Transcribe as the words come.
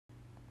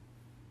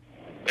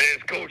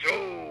Coach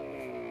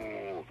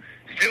O.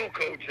 Still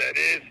coach, that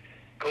is.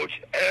 Coach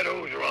Ed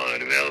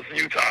Ogeron and the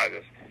LSU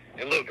Tigers.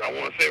 And look, I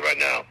want to say right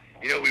now,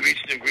 we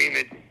reached an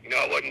agreement.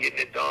 I wasn't getting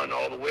it done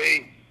all the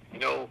way.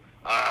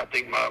 I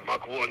think my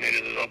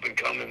coordinators is up and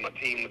coming. My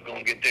team was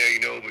going to get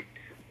there, but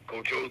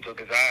Coach O took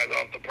his eyes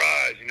off the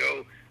prize,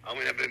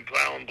 I've been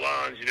plowing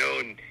blinds,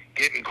 and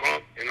getting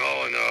crump and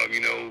all, and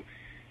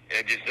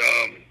just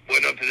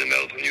wasn't up to the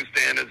LSU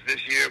standards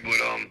this year, but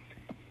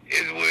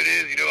is what it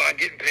is. I'm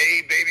getting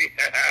paid, baby.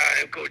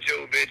 I am Coach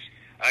O, bitch.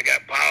 I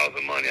got piles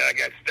of money. I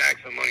got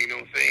stacks of money, you know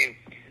what I'm saying?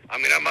 I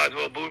might as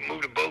well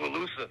move to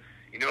Bogalusa,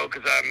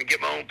 because I can get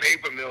my own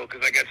paper mill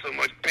because I got so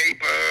much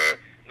paper,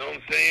 you know what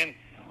I'm saying?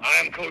 I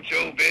am Coach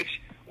O, bitch.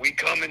 We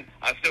coming.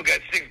 I still got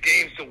 6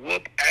 games to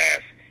whoop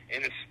ass,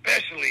 and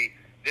especially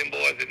them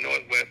boys at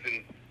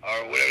Northwestern,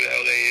 or whatever the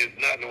hell they is,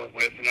 not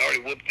Northwestern. I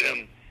already whooped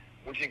them.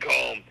 What you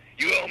call them?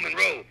 UL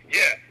Monroe.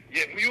 Yeah,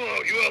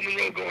 UL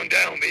Monroe going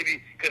down,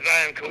 baby, because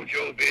I am Coach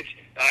O, bitch.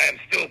 I am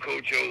still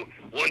Coach O.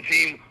 One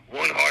team,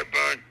 one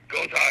heartburn.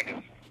 Go Tigers.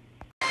 Warm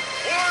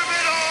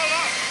it all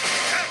up.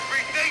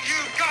 Everything you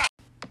got.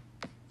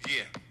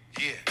 Yeah.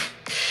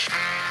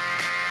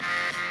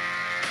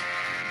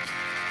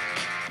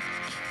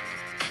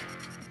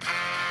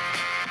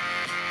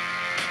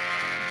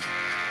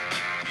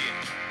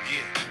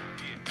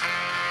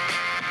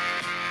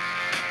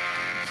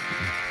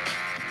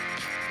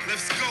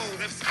 Let's go.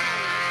 Yeah.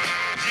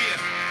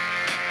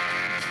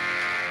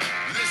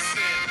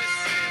 Listen.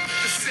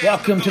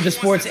 Welcome to the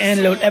Sports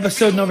Antidote,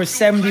 episode number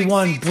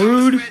 71,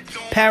 Brood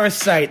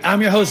Parasite.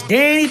 I'm your host,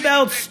 Danny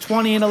Belts,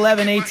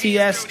 20-11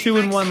 ATS,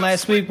 2-1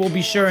 last week. We'll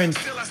be sure and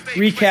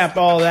recap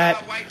all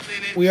that.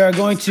 We are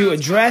going to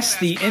address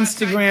the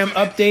Instagram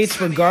updates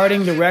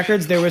regarding the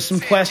records. There were some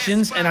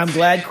questions, and I'm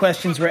glad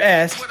questions were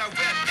asked,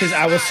 because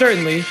I will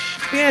certainly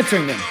be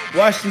answering them.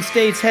 Washington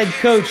State's head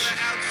coach,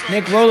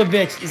 Nick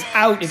Rolovich, is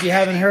out. If you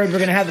haven't heard, we're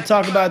going to have to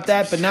talk about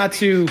that, but not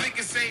to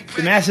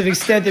the massive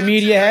extent the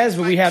media has,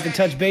 but we have to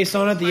touch base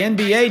on it. The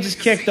NBA just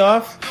kicked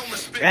off.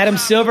 Adam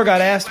Silver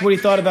got asked what he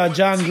thought about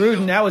John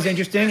Gruden. That was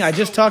interesting. I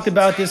just talked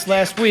about this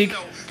last week.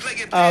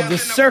 The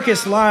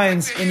circus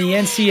lines in the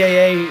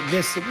NCAA,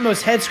 this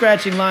most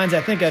head-scratching lines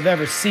I think I've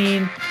ever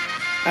seen.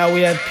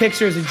 We have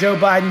pictures of Joe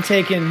Biden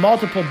taking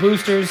multiple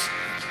boosters.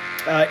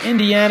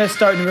 Indiana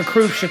starting to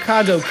recruit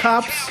Chicago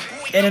cops.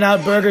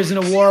 In-N-Out Burgers in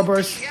a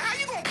Warburst.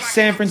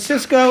 San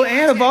Francisco,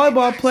 and a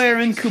volleyball player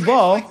in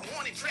Kubal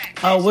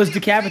was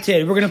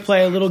decapitated. We're going to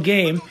play a little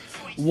game.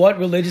 What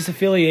religious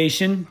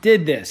affiliation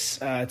did this?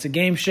 It's a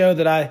game show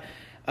that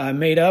I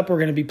made up. We're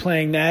going to be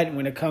playing that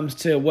when it comes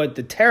to what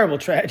the terrible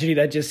tragedy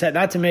that just happened.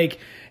 Not to make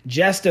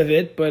jest of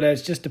it, but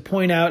it's just to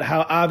point out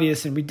how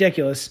obvious and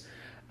ridiculous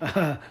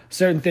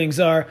certain things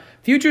are.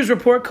 Futures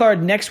report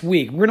card next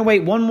week. We're going to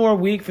wait one more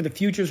week for the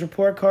Futures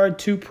report card.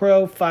 2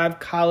 pro, 5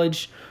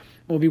 college.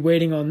 We'll be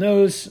waiting on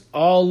those.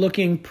 All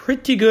looking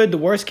pretty good. The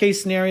worst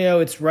case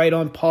scenario, it's right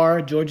on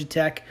par, Georgia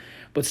Tech,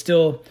 but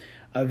still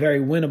very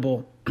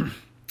winnable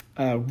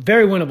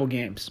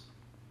games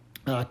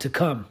to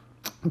come.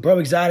 Bro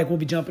Exotic will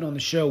be jumping on the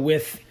show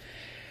with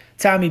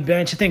Tommy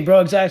Bench. I think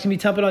Bro Exotic's going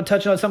to be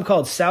touching on something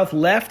called South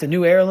Left, a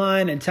new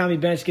airline, and Tommy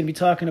Bench is going to be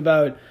talking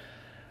about,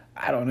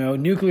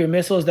 nuclear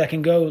missiles that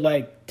can go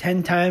like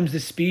 10 times the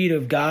speed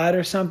of God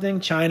or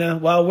something. China,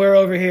 while we're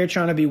over here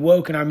trying to be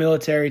woke in our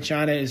military,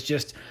 China is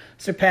just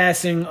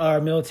surpassing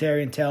our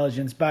military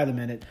intelligence by the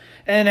minute.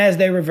 And as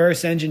they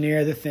reverse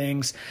engineer the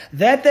things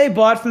that they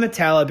bought from the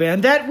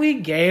Taliban that we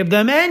gave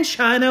them, and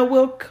China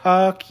will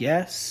cock,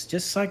 yes,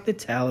 just like the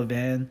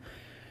Taliban,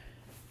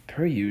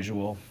 per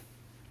usual.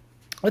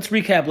 Let's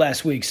recap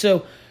last week.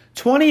 So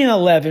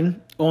 20-11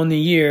 on the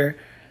year.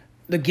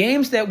 The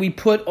games that we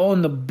put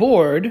on the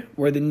board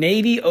were the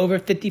Navy over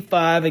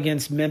 55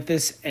 against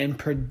Memphis and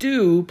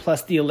Purdue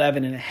plus the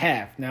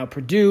 11.5. Now,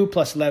 Purdue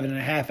plus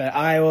 11.5 at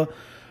Iowa,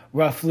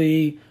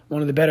 roughly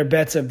one of the better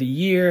bets of the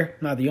year.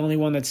 Not the only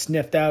one that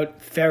sniffed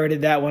out,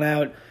 ferreted that one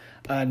out.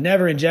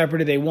 Never in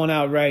jeopardy. They won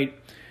outright,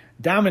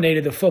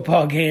 dominated the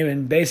football game,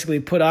 and basically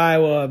put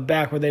Iowa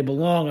back where they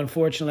belong.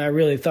 Unfortunately, I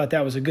really thought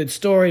that was a good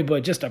story,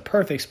 but just a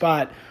perfect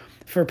spot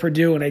for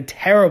Purdue and a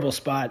terrible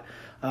spot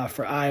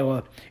for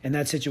Iowa in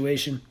that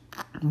situation.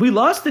 We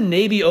lost the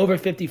Navy over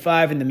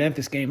 55 in the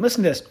Memphis game.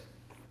 Listen to this.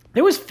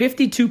 There was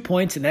 52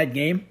 points in that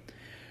game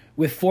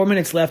with 4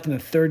 minutes left in the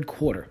third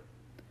quarter.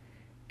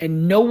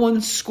 And no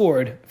one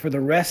scored for the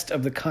rest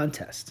of the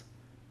contest.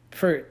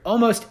 For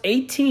almost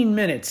 18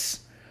 minutes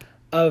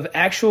of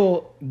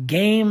actual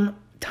game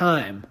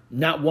time,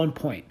 not 1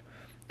 point.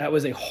 That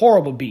was a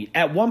horrible beat.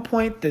 At one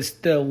point,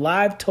 the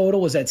live total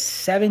was at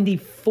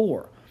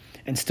 74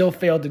 and still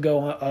failed to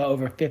go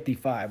over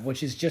 55,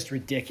 which is just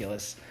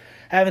ridiculous.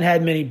 Haven't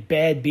had many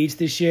bad beats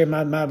this year.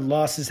 My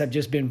losses have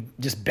just been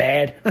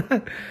bad.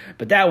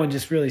 But that one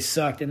just really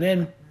sucked. And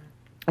then,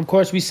 of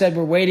course, we said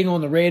we're waiting on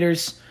the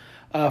Raiders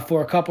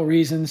for a couple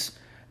reasons.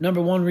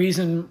 Number one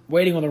reason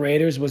waiting on the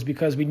Raiders was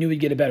because we knew we'd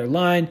get a better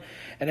line.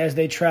 And as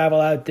they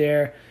travel out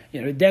there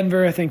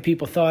Denver, I think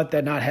people thought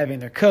that not having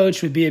their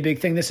coach would be a big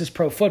thing. This is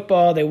pro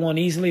football. They won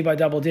easily by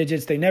double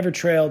digits. They never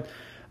trailed.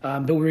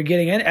 But we were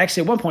getting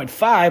actually at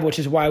 1.5, which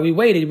is why we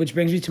waited, which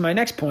brings me to my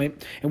next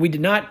point. And we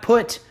did not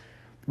play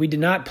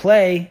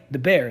the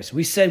Bears.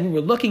 We said we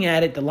were looking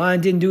at it. The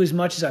line didn't do as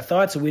much as I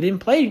thought, so we didn't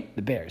play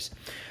the Bears.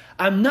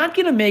 I'm not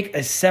going to make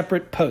a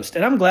separate post,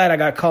 and I'm glad I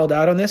got called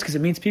out on this because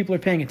it means people are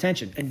paying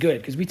attention, and good,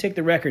 because we take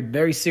the record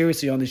very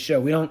seriously on this show.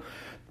 We don't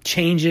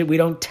change it. We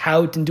don't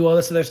tout and do all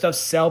this other stuff,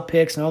 sell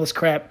picks and all this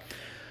crap.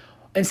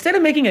 Instead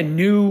of making a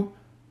new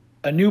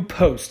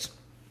post,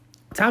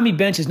 Tommy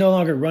Bench is no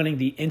longer running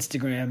the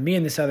Instagram. Me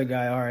and this other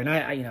guy are, and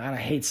I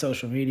hate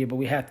social media, but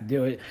we have to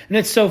do it. And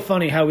it's so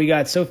funny how we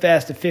got so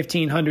fast to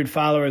 1,500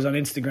 followers on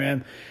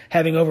Instagram,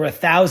 having over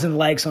 1,000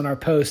 likes on our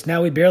post.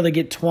 Now we barely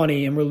get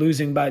 20, and we're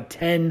losing about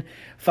 10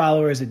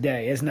 followers a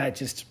day. Isn't that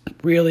just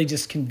really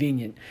just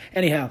convenient?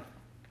 Anyhow,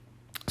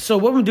 so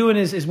what we're doing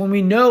is when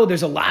we know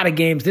there's a lot of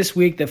games this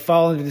week that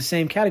fall into the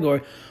same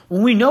category,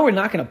 when we know we're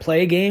not going to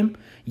play a game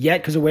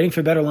yet because we're waiting for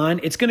a better line,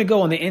 it's going to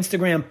go on the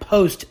Instagram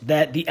post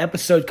that the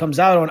episode comes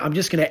out on. I'm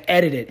just going to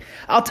edit it.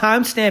 I'll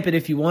timestamp it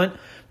if you want,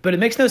 but it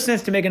makes no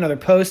sense to make another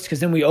post because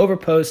then we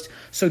overpost.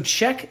 So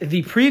check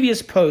the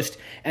previous post,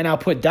 and I'll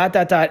put ...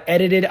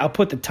 edited. I'll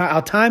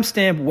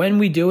timestamp when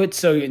we do it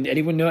so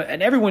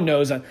everyone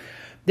knows.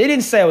 They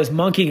didn't say I was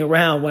monkeying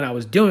around when I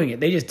was doing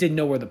it. They just didn't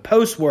know where the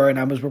posts were, and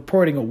I was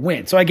reporting a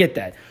win. So I get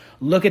that.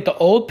 Look at the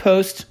old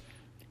post,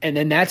 and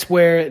then that's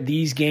where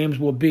these games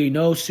will be.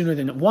 No sooner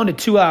than 1 to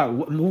 2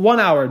 hours, 1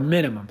 hour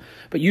minimum,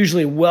 but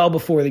usually well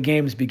before the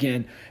games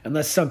begin,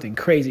 unless something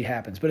crazy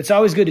happens. But it's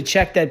always good to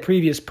check that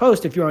previous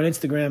post if you're on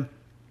Instagram,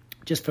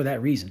 just for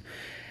that reason.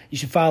 You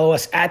should follow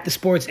us at The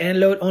Sports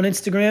Antidote on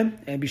Instagram,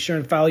 and be sure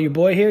and follow your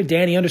boy here,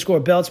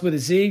 Danny_Belts with a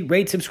Z.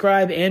 Rate,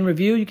 subscribe, and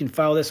review. You can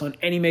follow this on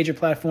any major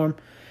platform.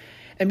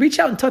 And reach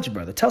out and touch a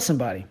brother. Tell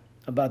somebody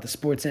about The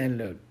Sports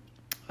Antidote.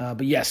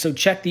 So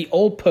check the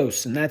old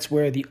posts, and that's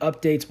where the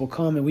updates will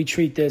come. And we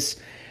treat this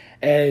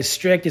as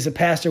strict as a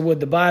pastor would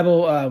the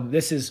Bible.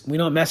 We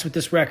don't mess with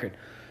this record.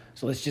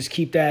 So let's just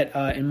keep that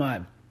in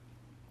mind.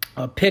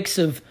 Pics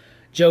of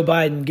Joe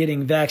Biden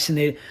getting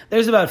vaccinated.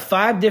 There's about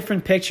 5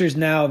 different pictures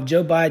now of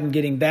Joe Biden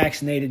getting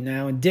vaccinated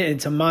now, and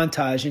it's a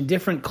montage in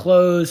different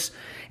clothes,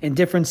 in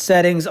different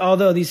settings,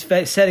 although these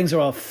settings are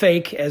all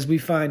fake, as we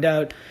find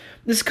out.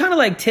 This is kind of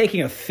like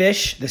taking a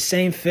fish, the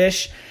same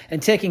fish,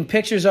 and taking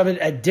pictures of it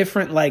at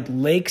different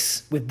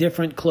lakes with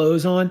different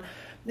clothes on.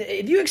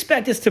 If you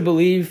expect us to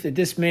believe that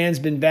this man's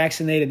been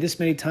vaccinated this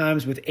many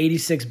times with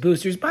 86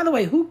 boosters, by the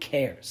way, who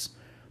cares?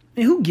 I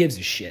mean, who gives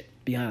a shit,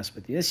 to be honest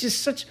with you? It's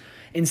just such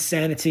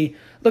insanity.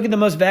 Look at the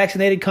most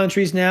vaccinated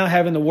countries now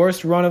having the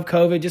worst run of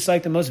COVID, just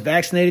like the most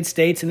vaccinated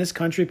states in this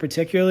country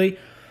particularly,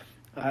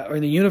 or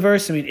in the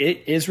universe. I mean,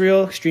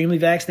 Israel, extremely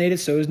vaccinated.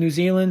 So is New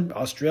Zealand,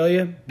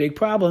 Australia, big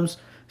problems.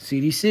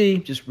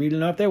 CDC, just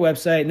reading off their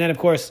website. And then, of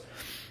course,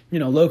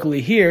 locally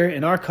here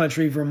in our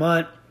country,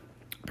 Vermont,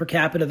 per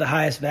capita, the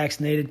highest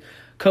vaccinated,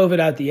 COVID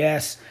out the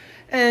ass.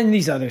 And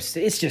these other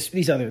states,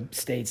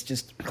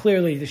 just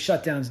clearly the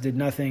shutdowns did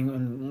nothing.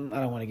 And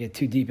I don't want to get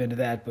too deep into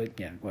that, but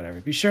yeah, whatever.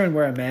 Be sure and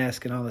wear a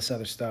mask and all this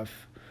other stuff.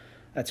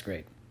 That's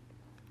great.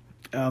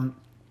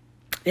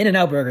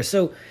 In-N-Out Burger.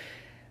 So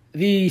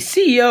the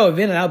CEO of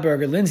In-N-Out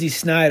Burger, Lindsay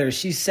Snyder,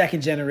 she's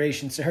second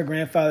generation. So her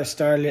grandfather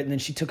started it, and then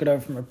she took it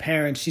over from her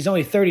parents. She's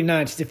only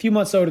 39. She's a few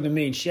months older than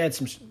me, and she had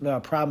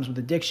some problems with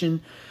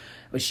addiction.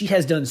 But she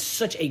has done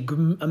such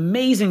an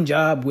amazing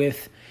job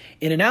with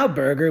In-N-Out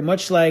Burger,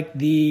 much like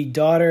the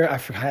daughter, I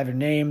forgot her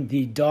name,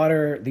 the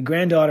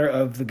granddaughter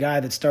of the guy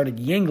that started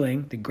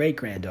Yingling, the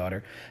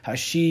great-granddaughter, how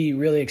she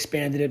really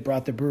expanded it,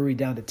 brought the brewery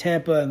down to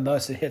Tampa, and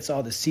thus it hits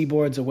all the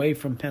seaboards away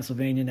from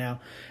Pennsylvania now.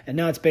 And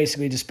now it's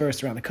basically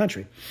dispersed around the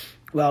country.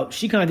 Well,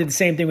 she kind of did the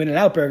same thing with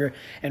In-N-Out Burger.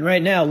 And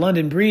right now,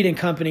 London Breed and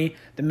Company,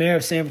 the mayor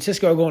of San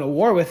Francisco, are going to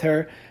war with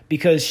her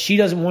because she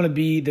doesn't want to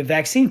be the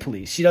vaccine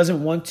police. She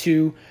doesn't want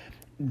to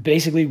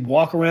basically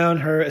walk around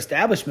her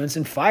establishments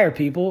and fire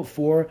people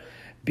for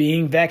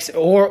being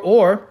vaccinated,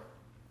 or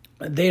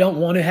they don't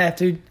want to have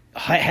to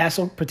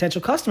hassle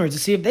potential customers to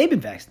see if they've been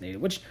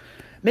vaccinated, which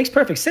makes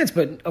perfect sense.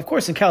 But of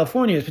course, in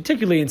California,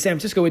 particularly in San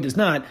Francisco, it does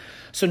not.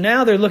 So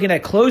now they're looking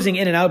at closing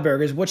In-N-Out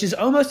Burgers, which is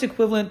almost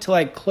equivalent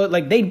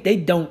to they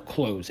don't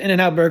close.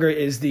 In-N-Out Burger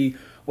is the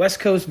West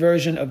Coast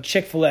version of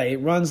Chick-fil-A. It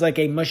runs like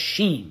a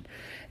machine,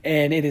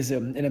 and it is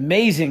an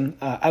amazing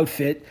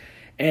outfit.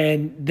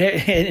 And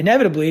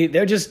inevitably,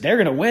 they're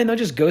going to win. They'll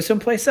just go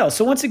someplace else.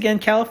 So once again,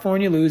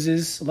 California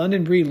loses,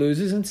 London Breed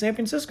loses, and San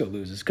Francisco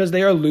loses because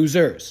they are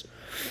losers.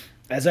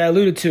 As I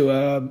alluded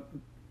to,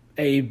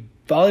 a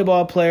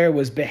volleyball player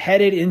was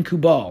beheaded in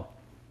Kubal.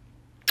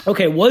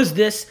 Okay, was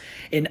this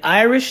an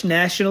Irish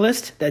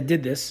nationalist that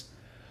did this?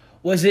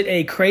 Was it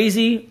a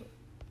crazy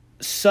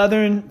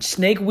Southern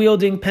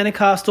snake-wielding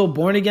Pentecostal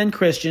born-again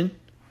Christian?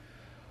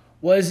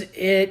 Was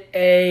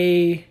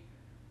it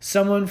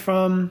someone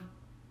from...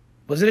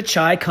 Was it a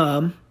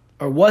Chi-Com,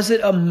 or was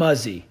it a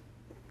Muzzy?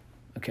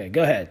 Okay,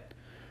 go ahead.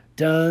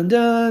 Dun,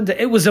 dun, dun.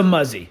 It was a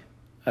Muzzy,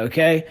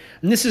 okay?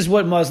 And this is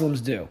what Muslims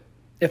do.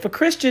 If a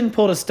Christian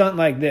pulled a stunt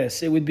like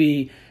this, it would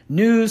be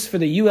news for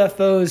the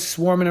UFOs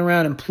swarming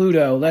around in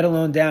Pluto, let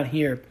alone down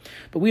here.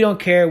 But we don't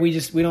care. We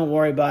don't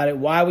worry about it.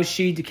 Why was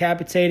she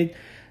decapitated?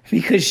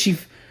 Because she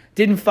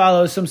didn't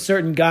follow some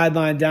certain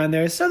guideline down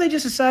there. So they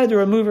just decided to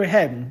remove her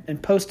head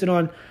and post it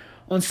on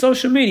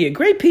social media.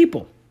 Great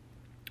people.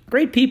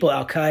 Great people,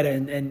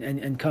 Al-Qaeda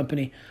and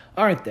company,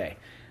 aren't they?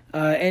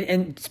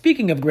 And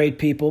speaking of great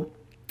people,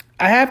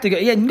 I have to go.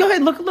 Yeah, go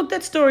ahead, look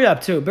that story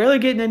up too. Barely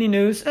getting any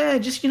news.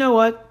 Just, you know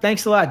what?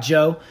 Thanks a lot,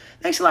 Joe.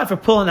 Thanks a lot for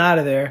pulling out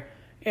of there.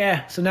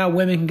 Yeah, so now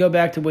women can go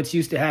back to what's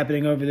used to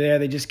happening over there.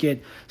 They just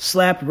get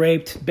slapped,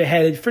 raped,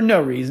 beheaded for no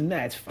reason.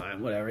 That's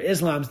fine, whatever.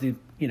 Islam's the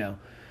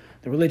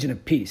religion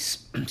of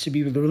peace. It should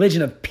be the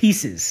religion of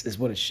pieces is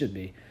what it should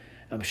be.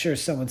 I'm sure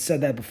someone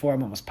said that before.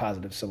 I'm almost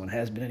positive someone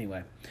has, but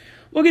anyway.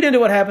 We'll get into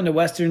what happened to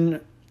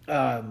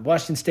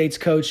Washington State's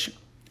coach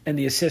and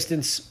the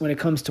assistants when it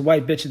comes to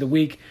White Bitch of the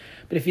Week.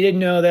 But if you didn't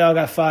know, they all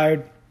got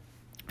fired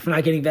for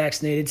not getting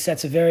vaccinated.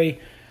 Sets a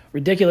very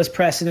ridiculous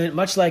precedent,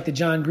 much like the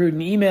John Gruden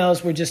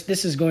emails, where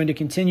this is going to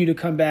continue to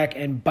come back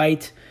and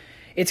bite.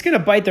 It's going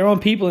to bite their own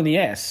people in the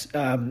ass,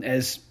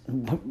 as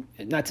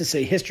not to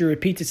say history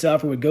repeats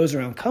itself or what goes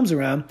around comes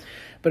around.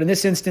 But in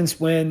this instance,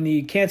 when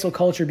the cancel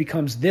culture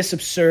becomes this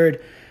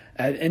absurd,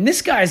 and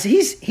this guy's,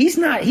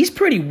 he's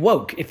pretty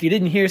woke. If you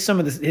didn't hear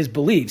some of his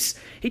beliefs,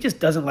 he just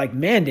doesn't like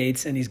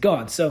mandates and he's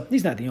gone. So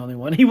he's not the only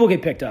one. He will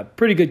get picked up.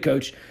 Pretty good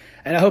coach.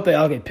 And I hope they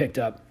all get picked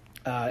up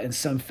in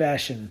some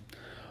fashion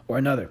or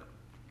another.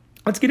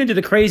 Let's get into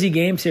the crazy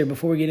games here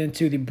before we get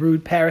into the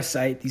brood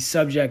parasite, the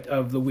subject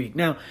of the week.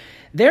 Now,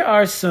 there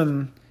are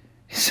some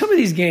of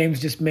these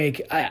games just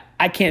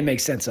I can't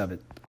make sense of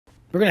it.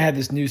 We're going to have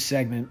this new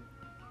segment.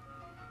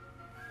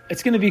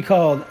 It's going to be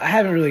called,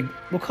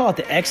 we'll call it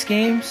the X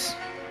Games.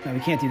 No, we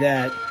can't do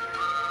that.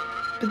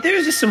 But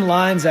there's just some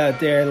lines out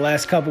there the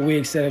last couple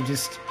weeks that have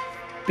just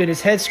been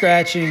as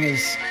head-scratching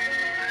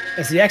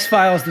as the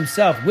X-Files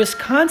themselves.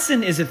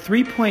 Wisconsin is a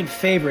 3-point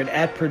favorite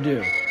at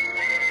Purdue.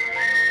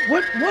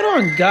 What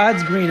on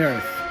God's green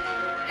earth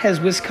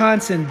has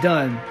Wisconsin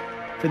done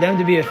for them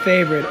to be a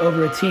favorite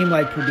over a team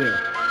like Purdue?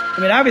 I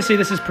mean, obviously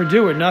this is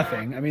Purdue or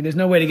nothing. I mean, there's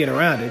no way to get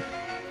around it.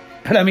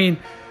 But I mean,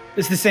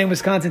 this is the same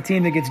Wisconsin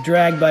team that gets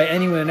dragged by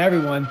anyone and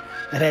everyone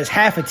that has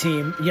half a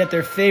team, yet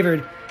they're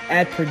favored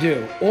at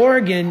Purdue.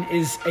 Oregon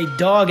is a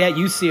dog at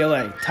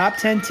UCLA. Top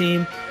 10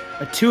 team,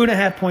 a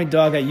 2.5-point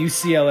dog at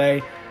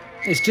UCLA.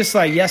 It's just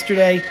like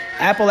yesterday,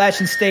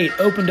 Appalachian State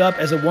opened up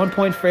as a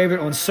 1-point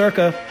favorite on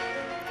Circa,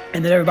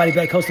 and then everybody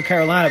bet Coastal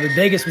Carolina. But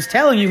Vegas was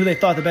telling you who they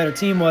thought the better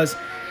team was.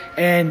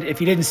 And if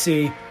you didn't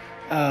see,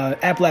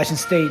 Appalachian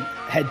State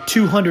had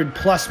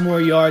 200-plus more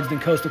yards than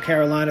Coastal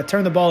Carolina,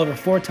 turned the ball over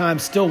 4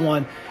 times, still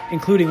won,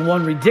 including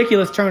one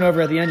ridiculous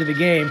turnover at the end of the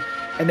game.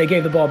 And they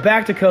gave the ball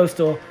back to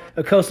Coastal.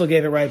 Coastal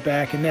gave it right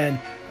back. And then,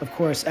 of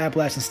course,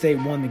 Appalachian State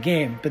won the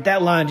game. But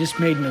that line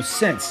just made no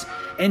sense.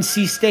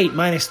 NC State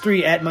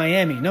 -3 at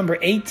Miami. Number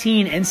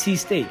 18, NC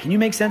State. Can you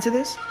make sense of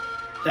this?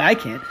 I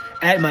can't.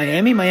 At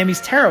Miami.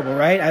 Miami's terrible,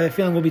 right? I have a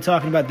feeling we'll be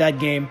talking about that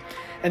game.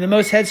 And the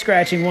most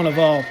head-scratching one of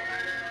all,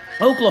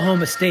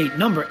 Oklahoma State,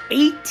 number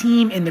 8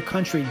 team in the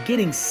country,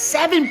 getting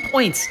 7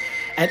 points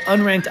at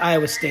unranked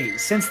Iowa State.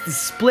 Since the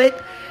split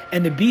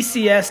and the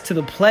BCS to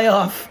the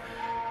playoff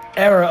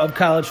era of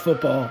college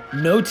football,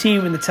 no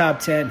team in the top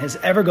 10 has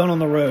ever gone on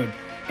the road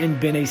and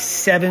been a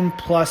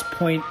 7-plus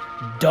point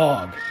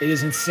dog. It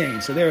is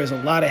insane. So there is a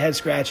lot of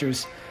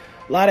head-scratchers.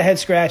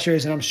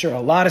 And I'm sure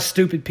a lot of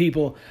stupid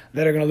people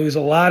that are going to lose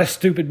a lot of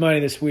stupid money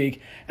this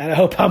week. And I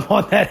hope I'm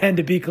on that end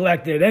to be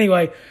collected.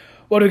 Anyway,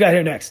 what do we got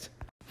here next?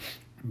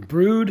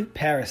 Brood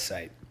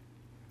parasite.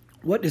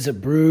 What is a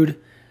brood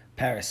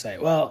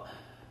parasite? Well,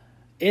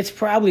 it's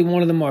probably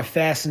one of the more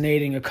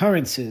fascinating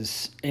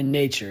occurrences in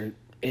nature.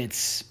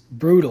 It's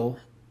brutal,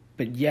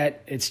 but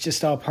yet it's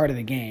just all part of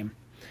the game.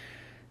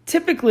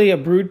 Typically, a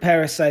brood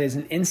parasite is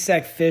an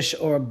insect, fish,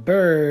 or a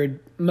bird,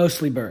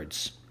 mostly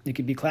birds. It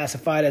could be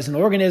classified as an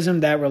organism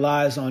that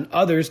relies on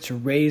others to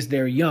raise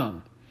their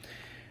young.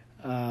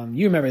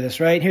 You remember this,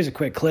 right? Here's a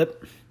quick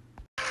clip.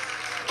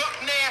 Buck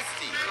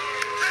Nasty.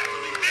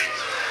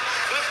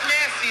 Buck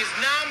Nasty is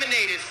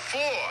nominated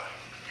for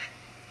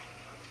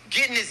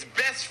getting his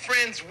best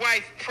friend's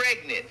wife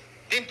pregnant,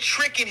 then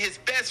tricking his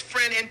best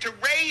friend into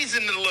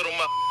raising the little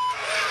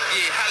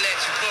Yeah, holla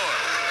at your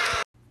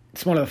boy.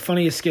 It's one of the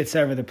funniest skits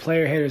ever. The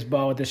player haters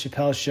ball with the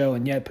Chappelle Show,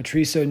 and yet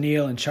Patrice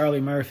O'Neal and Charlie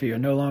Murphy are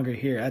no longer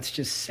here. That's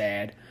just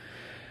sad.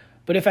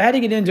 But if I had to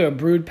get into a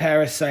brood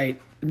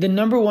parasite, the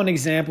number one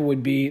example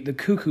would be the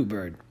cuckoo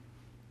bird.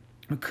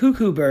 A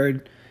cuckoo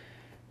bird,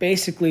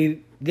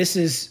 basically, this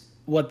is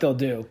what they'll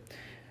do.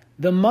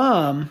 The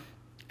mom,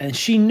 and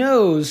she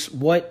knows,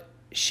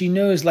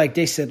 like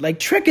they said, like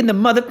tricking the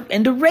mother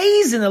into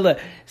raising the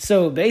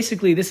So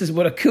basically, this is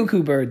what a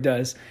cuckoo bird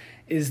does.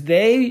 Is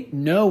they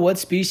know what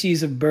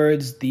species of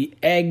birds the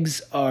eggs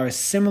are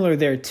similar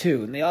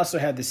thereto. And they also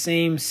have the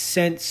same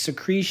scent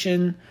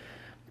secretion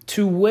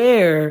to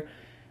where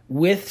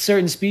with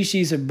certain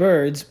species of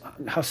birds,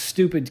 how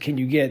stupid can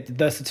you get?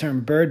 Thus the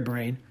term bird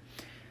brain.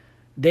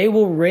 They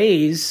will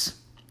raise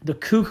the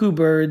cuckoo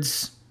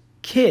bird's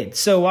kid.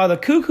 So while the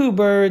cuckoo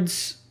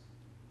birds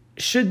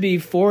should be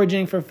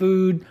foraging for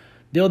food,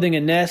 building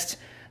a nest,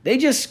 they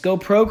just go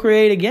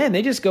procreate again.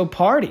 They just go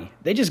party.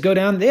 They just go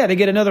down. Yeah, they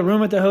get another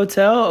room at the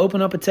hotel,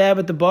 open up a tab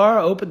at the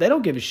bar, they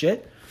don't give a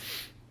shit.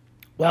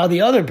 While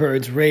the other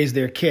birds raise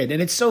their kid.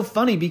 And it's so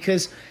funny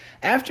because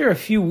after a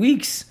few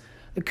weeks,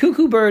 the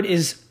cuckoo bird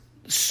is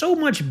so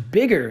much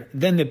bigger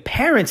than the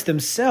parents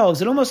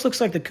themselves. It almost looks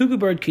like the cuckoo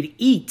bird could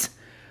eat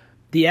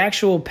the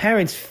actual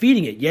parents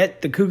feeding it.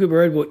 Yet the cuckoo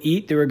bird will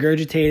eat the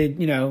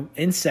regurgitated,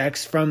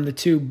 insects from the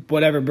two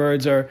whatever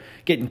birds are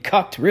getting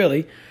cucked,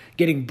 really,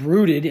 getting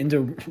brooded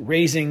into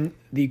raising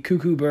the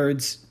cuckoo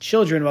bird's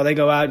children while they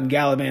go out and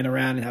gallivant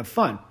around and have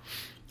fun.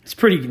 It's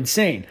pretty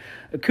insane.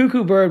 A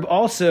cuckoo bird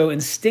also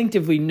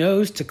instinctively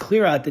knows to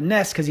clear out the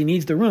nest because he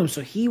needs the room,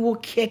 so he will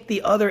kick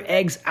the other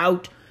eggs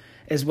out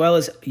as well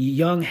as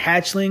young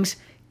hatchlings.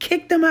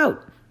 Kick them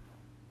out.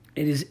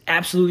 It is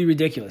absolutely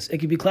ridiculous. It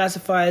could be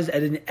classified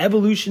as an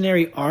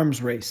evolutionary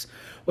arms race,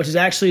 which is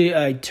actually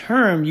a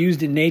term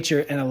used in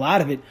nature, and a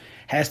lot of it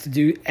has to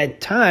do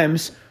at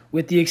times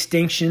with the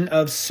extinction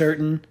of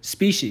certain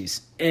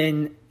species.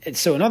 And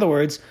so in other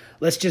words,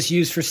 let's just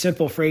use for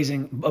simple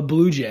phrasing a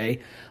blue jay.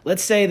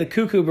 Let's say the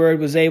cuckoo bird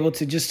was able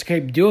to just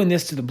keep doing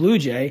this to the blue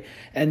jay,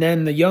 and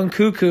then the young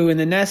cuckoo in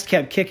the nest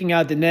kept kicking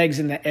out the eggs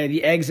and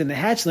the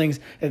hatchlings.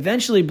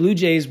 Eventually, blue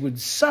jays would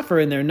suffer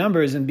in their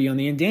numbers and be on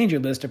the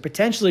endangered list or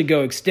potentially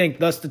go extinct,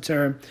 thus the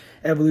term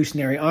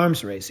evolutionary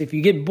arms race. If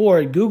you get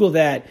bored, Google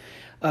that.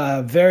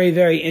 Very,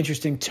 very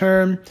interesting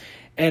term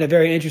and a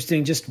very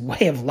interesting just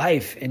way of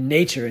life in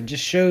nature, and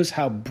just shows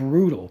how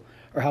brutal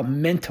or how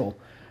mental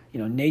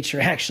nature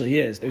actually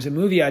is. There's a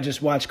movie I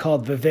just watched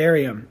called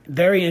Vivarium.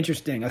 Very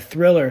interesting. A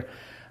thriller,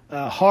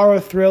 horror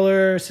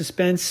thriller,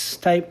 suspense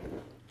type.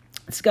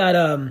 It's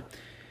got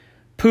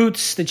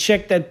Poots, the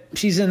chick that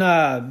she's in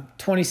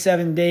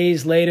 27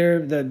 Days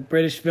Later, the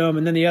British film.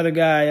 And then the other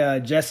guy,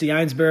 Jesse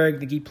Einsberg, I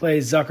think he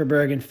plays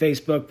Zuckerberg in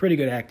Facebook. Pretty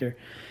good actor.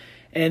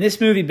 And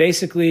this movie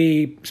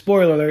basically,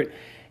 spoiler alert,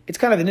 it's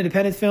kind of an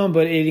independent film,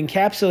 but it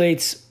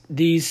encapsulates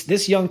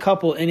this young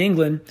couple in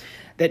England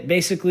that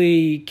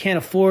basically can't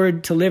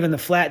afford to live in the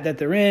flat that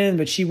they're in,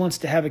 but she wants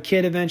to have a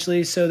kid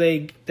eventually. So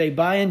they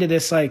buy into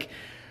this like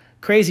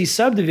crazy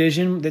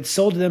subdivision that's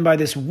sold to them by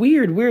this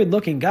weird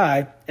looking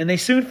guy. And they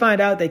soon find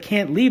out they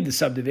can't leave the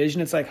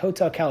subdivision. It's like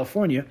Hotel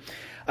California.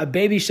 A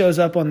baby shows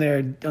up on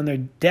their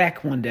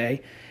deck one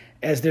day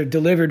as they're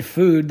delivered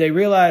food. They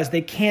realize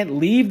they can't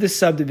leave the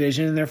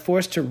subdivision, and they're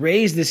forced to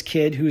raise this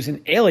kid who's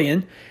an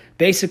alien.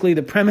 Basically,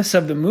 the premise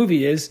of the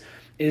movie is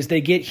they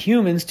get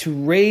humans to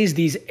raise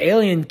these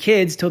alien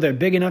kids till they're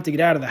big enough to get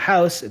out of the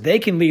house. They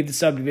can leave the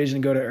subdivision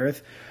and go to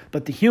Earth,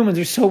 but the humans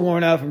are so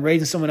worn out from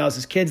raising someone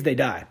else's kids, they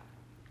die.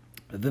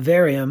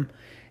 Vivarium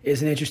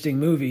is an interesting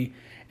movie,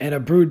 and a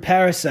brood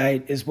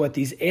parasite is what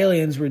these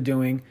aliens were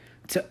doing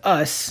to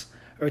us,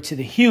 or to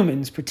the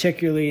humans,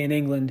 particularly in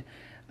England,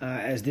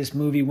 as this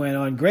movie went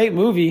on. Great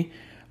movie,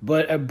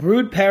 but a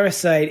brood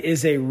parasite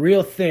is a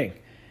real thing,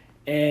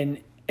 and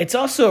it's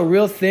also a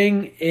real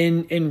thing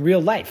in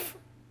real life.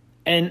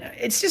 And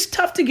it's just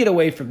tough to get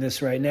away from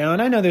this right now.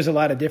 And I know there's a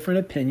lot of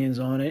different opinions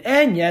on it.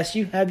 And yes,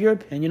 you have your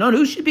opinion on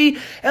who should be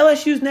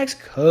LSU's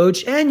next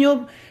coach. And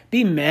you'll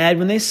be mad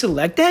when they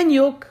select. And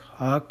you'll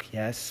cuck,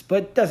 yes.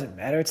 But it doesn't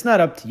matter. It's not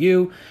up to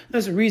you.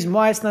 There's a reason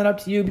why it's not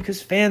up to you,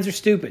 because fans are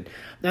stupid.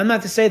 Now, I'm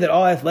not to say that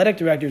all athletic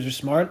directors are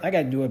smart. I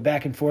got to do a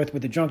back and forth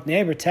with a drunk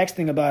neighbor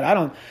texting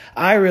about,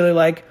 I really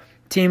like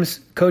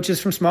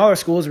coaches from smaller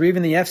schools or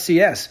even the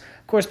FCS.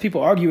 Of course,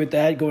 people argue with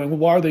that, going, well,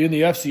 why are they in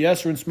the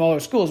FCS or in smaller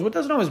schools? Well, it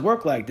doesn't always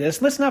work like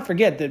this. Let's not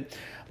forget that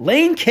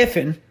Lane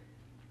Kiffin,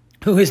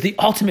 who is the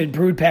ultimate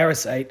brood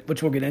parasite,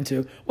 which we'll get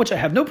into, which I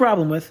have no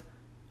problem with,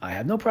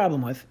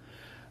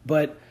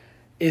 but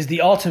is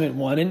the ultimate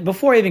one. And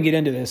before I even get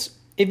into this,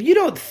 if you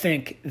don't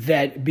think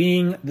that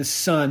being the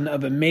son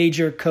of a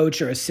major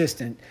coach or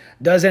assistant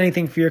does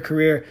anything for your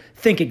career,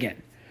 think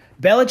again.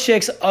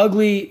 Belichick's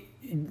ugly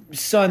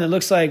son that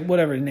looks like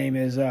whatever his name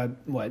is,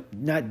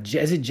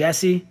 is it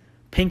Jesse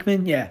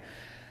Pinkman? Yeah.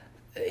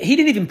 He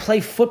didn't even play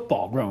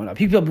football growing up.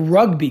 He was a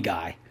rugby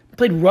guy. He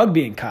played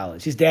rugby in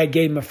college. His dad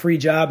gave him a free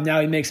job.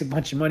 Now he makes a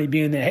bunch of money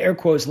being the air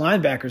quotes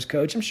linebackers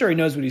coach. I'm sure he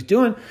knows what he's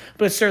doing,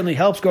 but it certainly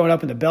helps growing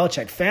up in the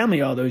Belichick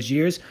family all those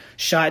years.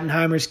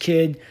 Schottenheimer's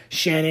kid,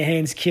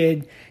 Shanahan's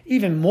kid,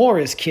 even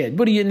Moore's kid.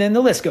 And then the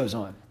list goes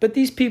on. But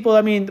these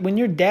people, when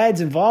your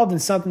dad's involved in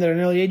something at an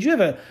early age, you have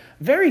a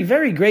very,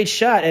 very great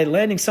shot at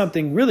landing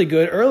something really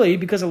good early,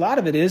 because a lot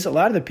of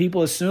the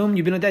people assume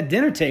you've been at that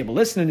dinner table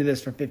listening to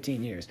this for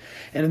 15 years.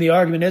 And the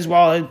argument is,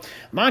 well,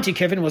 Monty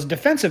Kiffin was a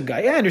defensive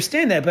guy. Yeah, I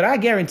understand that, but I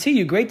guarantee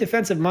you great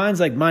defensive minds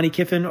like Monty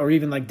Kiffin or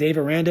even like Dave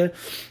Aranda,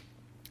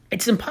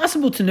 it's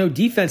impossible to know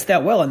defense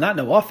that well and not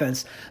know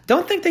offense.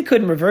 Don't think they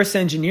couldn't reverse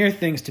engineer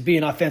things to be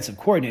an offensive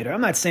coordinator. I'm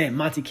not saying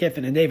Monty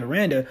Kiffin and Dave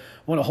Aranda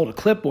want to hold a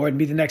clipboard and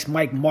be the next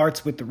Mike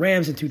Martz with the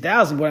Rams in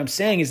 2000. What I'm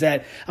saying is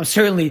that I'm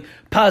certainly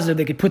positive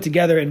they could put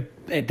together and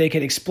they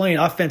could explain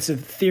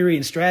offensive theory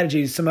and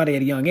strategies to somebody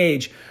at a young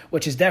age,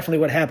 which is definitely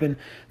what happened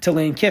to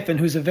Lane Kiffin,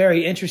 who's a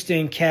very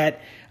interesting cat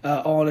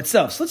all in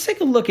itself. So let's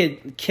take a look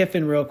at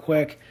Kiffin real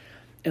quick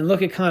and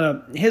look at kind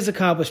of his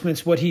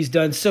accomplishments, what he's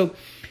done. So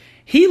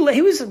he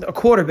was a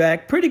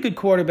quarterback, pretty good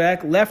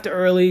quarterback, left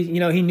early. You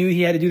know, he knew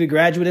he had to do the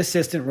graduate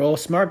assistant role.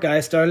 Smart guy,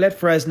 started at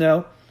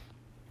Fresno,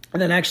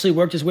 and then actually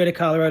worked his way to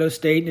Colorado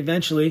State, and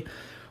eventually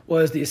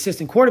was the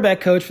assistant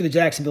quarterback coach for the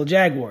Jacksonville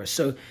Jaguars.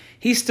 So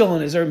he's still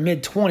in his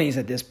mid-20s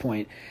at this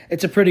point.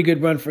 It's a pretty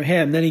good run for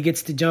him. Then he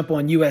gets to jump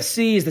on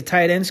USC as the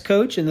tight ends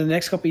coach, and the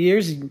next couple of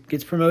years he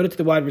gets promoted to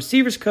the wide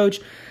receivers coach.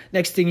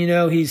 Next thing you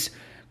know, he's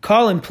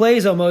calling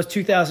plays almost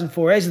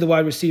 2004 as the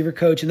wide receiver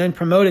coach, and then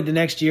promoted the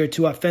next year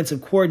to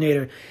offensive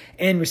coordinator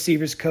and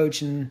receivers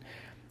coach. And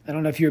I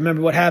don't know if you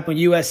remember what happened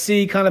with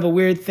USC, kind of a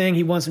weird thing.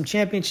 He won some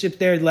championships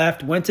there,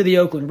 left, went to the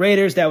Oakland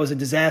Raiders. That was a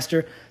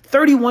disaster.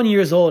 31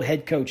 years old,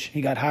 head coach. He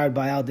got hired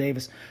by Al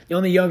Davis. The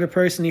only younger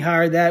person he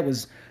hired that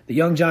was the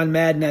young John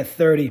Madden at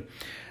 30.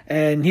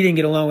 And he didn't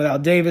get along with Al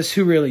Davis,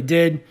 who really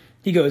did.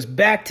 He goes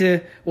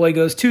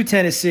to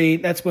Tennessee.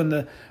 That's when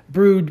the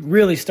brood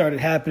really started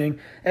happening.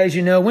 As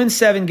you know, wins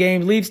 7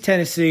 games, leaves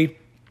Tennessee,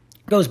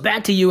 goes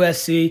back to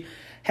USC,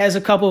 has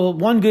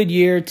one good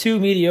year, 2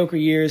 mediocre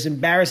years,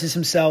 embarrasses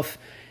himself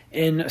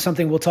in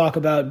something we'll talk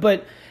about.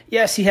 But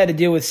yes, he had to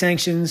deal with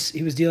sanctions.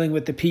 He was dealing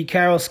with the Pete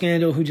Carroll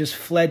scandal, who just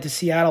fled to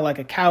Seattle like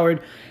a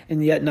coward,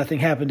 and yet nothing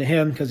happened to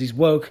him because he's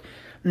woke.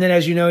 And then,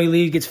 as you know, he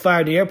leaves, gets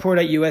fired at the airport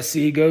at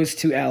USC, goes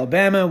to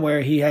Alabama,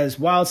 where he has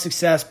wild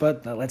success.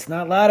 But let's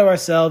not lie to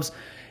ourselves.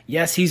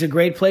 Yes, he's a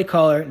great play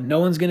caller. No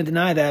one's going to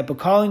deny that. But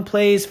calling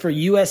plays for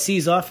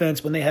USC's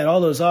offense when they had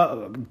all those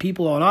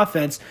people on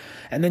offense,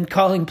 and then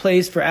calling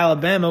plays for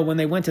Alabama when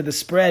they went to the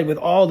spread with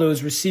all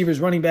those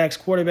receivers, running backs,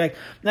 quarterback,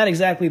 not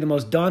exactly the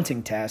most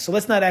daunting task. So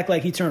let's not act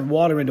like he turned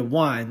water into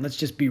wine. Let's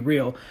just be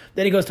real.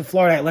 Then he goes to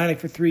Florida Atlantic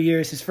for 3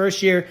 years. His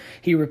first year,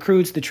 he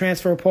recruits. The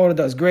transfer portal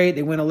does great.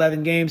 They win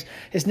 11 games.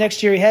 His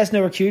next year, he has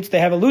no recruits. They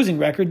have a losing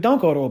record.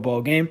 Don't go to a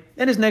bowl game.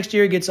 Then his next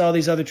year, he gets all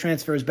these other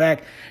transfers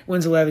back,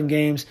 wins 11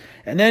 games.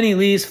 And then he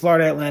leaves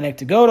Florida Atlantic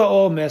to go to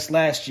Ole Miss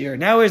last year.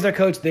 Now he's their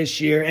coach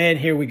this year, and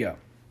here we go.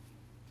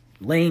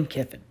 Lane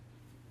Kiffin.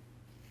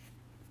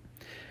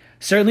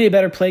 Certainly a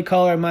better play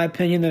caller, in my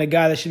opinion, than a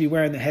guy that should be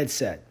wearing the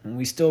headset. And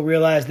we still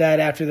realize that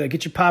after the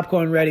get your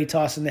popcorn ready,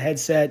 tossing the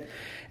headset,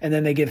 and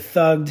then they get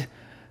thugged.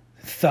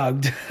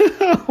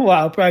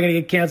 Wow, probably going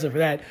to get canceled for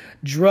that.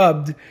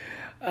 Drubbed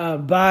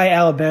by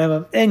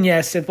Alabama. And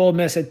yes, if Ole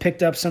Miss had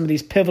picked up some of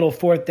these pivotal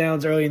 4th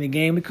downs early in the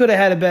game, we could have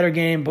had a better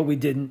game, but we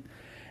didn't.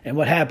 And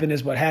what happened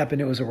is what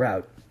happened. It was a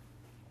rout.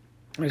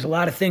 There's a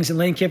lot of things in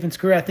Lane Kiffin's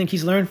career I think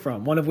he's learned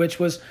from, one of which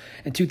was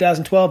in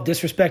 2012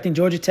 disrespecting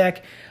Georgia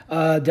Tech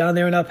down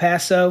there in El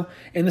Paso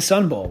in the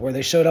Sun Bowl, where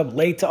they showed up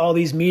late to all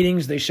these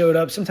meetings. They showed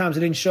up. Sometimes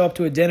they didn't show up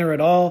to a dinner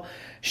at all,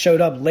 showed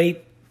up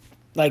late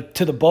like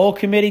to the bowl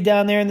committee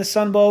down there in the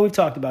Sun Bowl. We've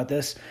talked about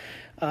this.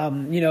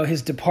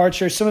 His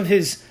departure, some of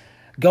his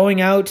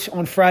going out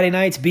on Friday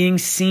nights, being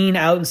seen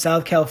out in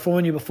South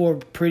California before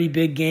pretty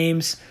big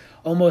games,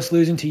 almost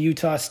losing to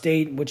Utah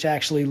State, which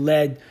actually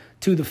led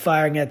to the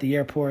firing at the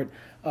airport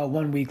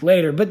 1 week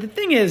later. But the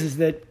thing is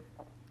that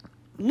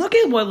look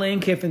at what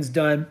Lane Kiffin's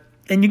done,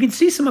 and you can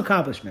see some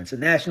accomplishments. A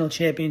national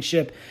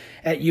championship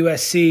at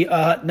USC,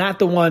 not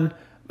the one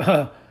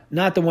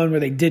where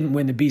they didn't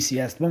win the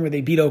BCS, the one where they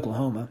beat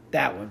Oklahoma,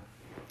 that one.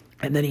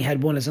 And then he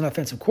had one as an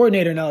offensive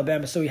coordinator in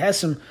Alabama, so he has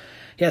some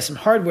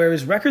hardware.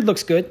 His record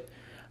looks good,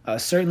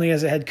 certainly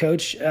as a head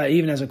coach,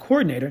 even as a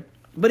coordinator.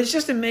 But it's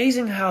just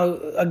amazing how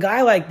a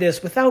guy like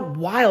this, without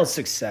wild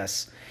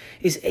success,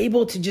 is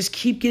able to just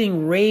keep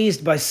getting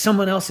raised by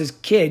someone else's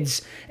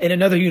kids in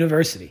another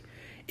university.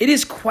 It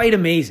is quite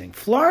amazing.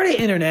 Florida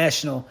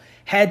International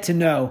had to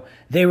know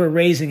they were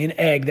raising an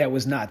egg that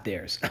was not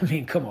theirs. I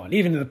mean, come on.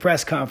 Even in the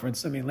press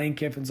conference, Lane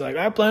Kiffin's like,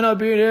 I plan on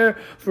being here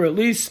for at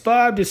least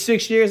 5 to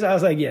 6 years. I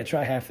was like, yeah,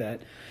 try half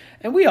that.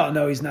 And we all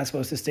know he's not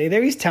supposed to stay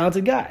there. He's a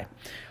talented guy.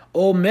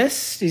 Ole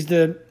Miss, he's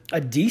a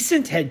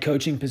decent head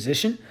coaching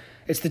position.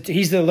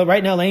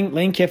 Right now,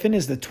 Lane Kiffin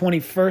is the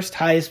 21st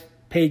highest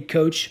paid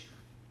coach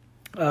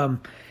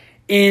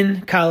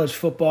in college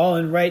football.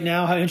 And right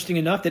now, how interesting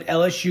enough that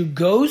LSU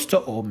goes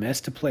to Ole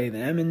Miss to play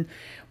them. And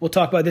we'll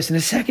talk about this in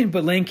a second,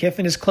 but Lane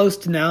Kiffin is close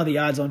to now the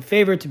odds-on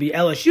favorite to be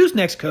LSU's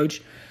next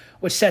coach,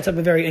 which sets up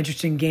a very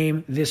interesting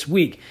game this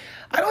week.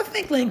 I don't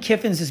think Lane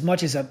Kiffin's as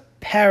much as a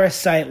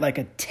parasite like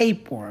a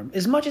tapeworm,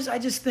 as much as I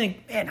just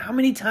think, man, how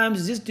many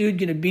times is this dude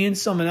going to be in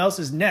someone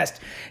else's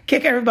nest,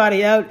 kick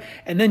everybody out,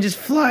 and then just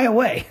fly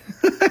away?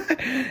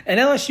 And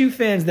LSU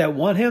fans that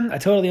want him, I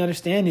totally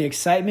understand the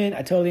excitement.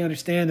 I totally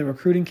understand the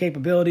recruiting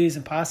capabilities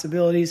and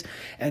possibilities.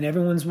 And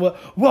everyone's,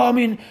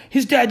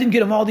 his dad didn't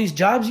get him all these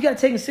jobs. You got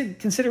to take into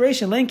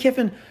consideration, Lane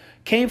Kiffin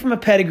came from a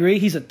pedigree.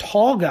 He's a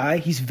tall guy.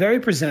 He's very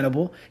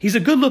presentable. He's a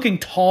good-looking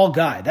tall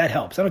guy. That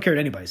helps. I don't care what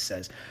anybody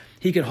says.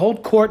 He can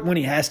hold court when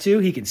he has to.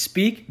 He can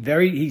speak.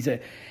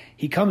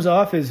 He comes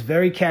off as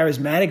very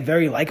charismatic,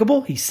 very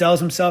likable. He sells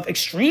himself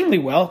extremely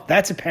well.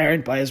 That's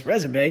apparent by his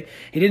resume.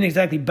 He didn't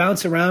exactly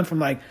bounce around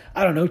from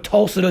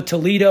Tulsa to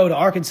Toledo to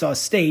Arkansas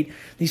State.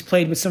 He's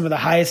played with some of the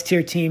highest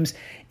tier teams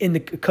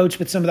coached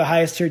with some of the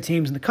highest tier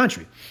teams in the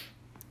country.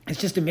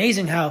 It's just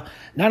amazing how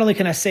not only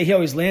can I say he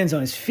always lands on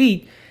his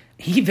feet,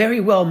 he very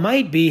well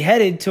might be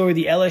headed toward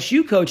the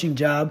LSU coaching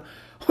job,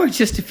 or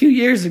just a few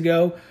years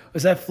ago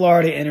was at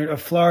Florida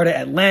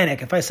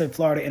Atlantic. If I said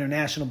Florida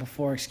International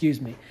before, excuse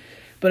me.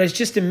 But it's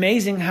just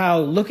amazing how,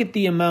 look at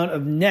the amount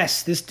of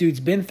nests this dude's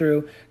been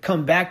through,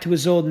 come back to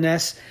his old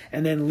nest,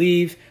 and then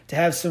leave to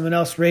have someone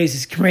else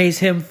raise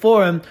him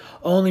for him,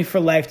 only for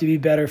life to be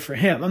better for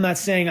him. I'm not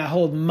saying I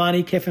hold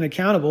Monty Kiffin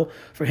accountable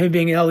for him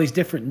being in all these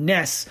different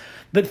nests,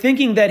 but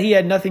thinking that he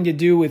had nothing to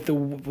do with the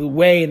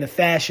way and the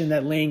fashion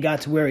that Lane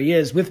got to where he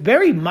is, with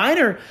very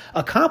minor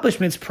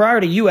accomplishments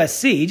prior to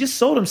USC. He just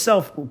sold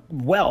himself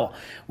well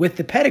with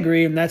the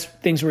pedigree, and that's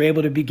things were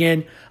able to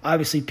begin.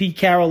 Obviously, Pete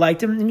Carroll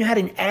liked him, and you had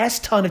an ass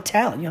ton of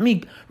talent. I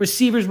mean,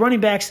 receivers,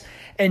 running backs,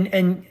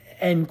 and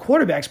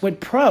quarterbacks went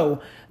pro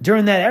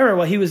during that era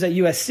while he was at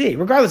USC.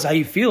 Regardless of how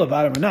you feel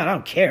about him or not, I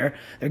don't care.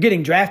 They're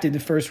getting drafted in the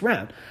first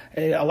round,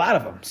 a lot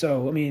of them.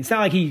 So, I mean, it's not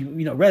like he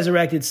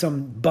resurrected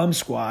some bum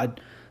squad.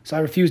 So I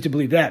refuse to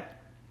believe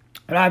that.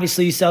 But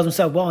obviously he sells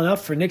himself well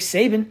enough for Nick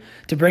Saban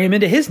to bring him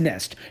into his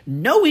nest,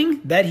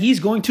 knowing that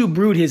he's going to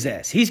brood his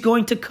ass. He's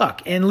going to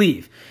cuck and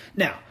leave.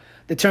 Now,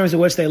 the terms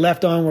of which they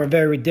left on were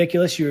very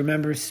ridiculous. You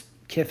remember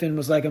Kiffin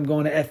was like, I'm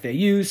going to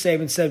FAU.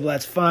 Saban said, well,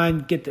 that's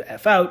fine. Get the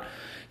F out.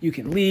 You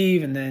can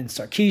leave. And then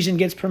Sarkisian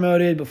gets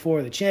promoted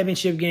before the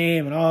championship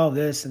game and all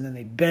this. And then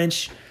they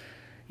bench,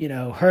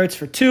 Hurts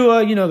for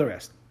Tua. You know the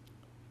rest.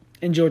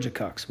 And Georgia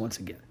cucks once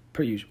again,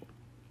 per usual.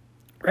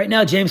 Right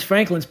now, James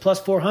Franklin's plus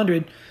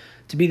 400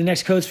 to be the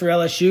next coach for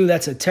LSU.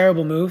 That's a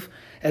terrible move,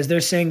 as they're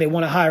saying they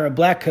want to hire a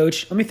black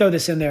coach. Let me throw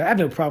this in there. I have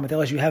no problem with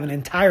LSU having an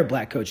entire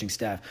black coaching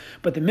staff.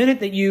 But the minute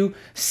that you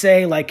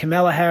say, like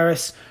Kamala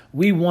Harris,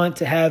 we want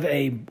to have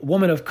a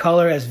woman of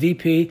color as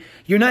VP,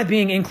 you're not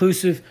being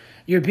inclusive.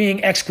 You're being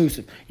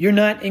exclusive. You're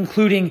not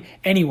including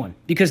anyone,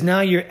 because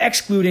now you're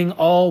excluding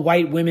all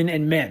white women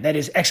and men. That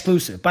is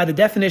exclusive. By the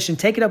definition,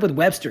 take it up with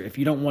Webster. If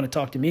you don't want to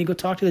talk to me, go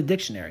talk to the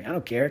dictionary. I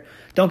don't care.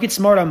 Don't get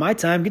smart on my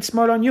time. Get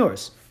smart on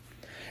yours.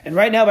 And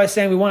right now, by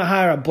saying we want to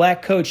hire a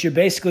black coach, you're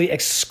basically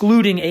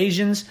excluding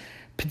Asians,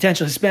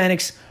 potential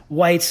Hispanics,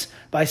 whites,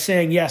 by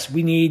saying, yes,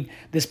 we need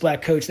this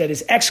black coach. That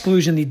is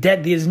exclusion.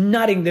 There's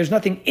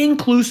nothing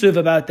inclusive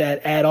about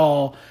that at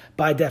all.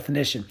 By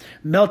definition.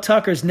 Mel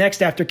Tucker's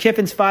next after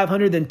Kiffin's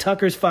 500, then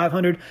Tucker's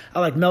 500. I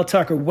like Mel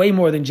Tucker way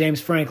more than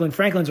James Franklin.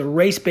 Franklin's a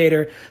race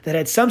baiter that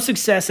had some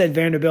success at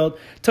Vanderbilt,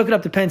 took it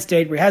up to Penn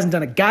State, where he hasn't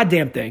done a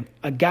goddamn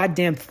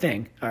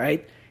thing, all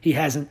right? He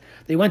hasn't.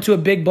 They went to a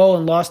big bowl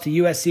and lost to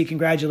USC.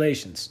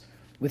 Congratulations.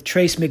 With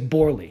Trace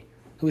McBorley,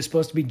 who was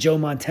supposed to be Joe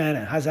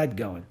Montana. How's that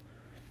going?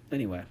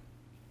 Anyway.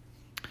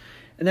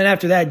 And then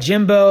after that,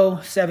 Jimbo,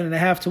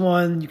 7.5 to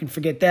 1. You can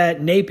forget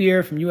that.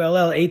 Napier from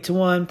ULL, 8 to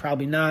 1.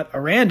 Probably not.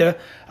 Aranda,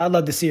 I'd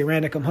love to see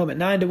Aranda come home at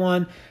 9 to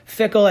 1.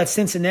 Fickle at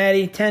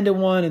Cincinnati, 10 to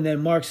 1. And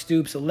then Mark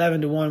Stoops,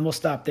 11 to 1. We'll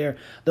stop there.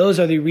 Those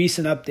are the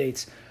recent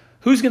updates.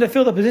 Who's going to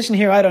fill the position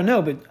here? I don't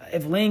know. But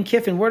if Lane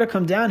Kiffin were to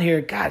come down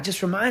here, God, it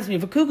just reminds me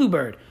of a cuckoo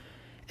bird.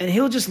 And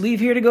he'll just leave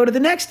here to go to the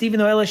next, even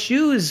though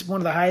LSU is one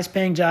of the highest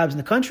paying jobs in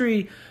the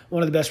country,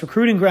 one of the best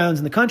recruiting grounds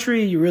in the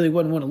country. You really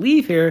wouldn't want to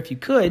leave here if you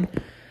could.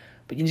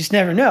 But you just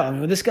never know. I mean,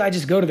 would this guy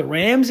just go to the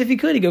Rams if he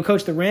could? He'd go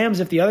coach the Rams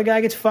if the other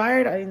guy gets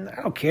fired? I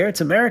don't care.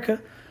 It's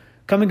America.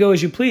 Come and go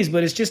as you please.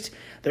 But it's just,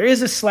 there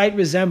is a slight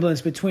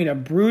resemblance between a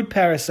brood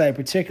parasite,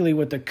 particularly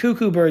what the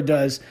cuckoo bird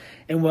does,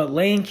 and what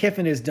Lane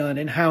Kiffin has done,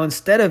 and how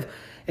instead of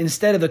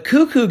the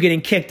cuckoo getting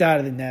kicked out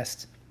of the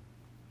nest,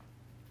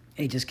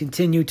 he just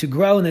continued to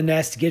grow in the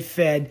nest, get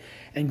fed,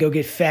 and go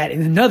get fat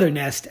in another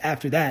nest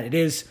after that. It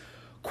is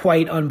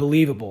quite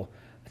unbelievable,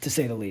 to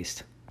say the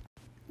least.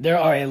 There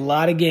are a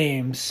lot of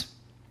games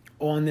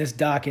on this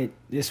docket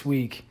this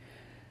week.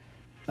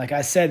 Like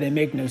I said, they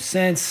make no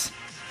sense.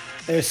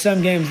 There's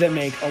some games that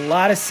make a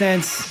lot of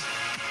sense.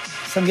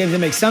 Some games that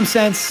make some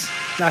sense.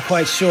 Not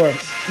quite sure.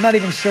 I'm not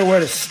even sure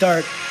where to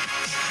start.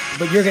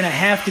 But you're going to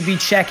have to be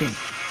checking.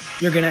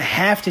 You're going to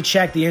have to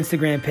check the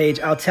Instagram page.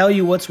 I'll tell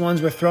you which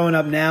ones we're throwing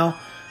up now,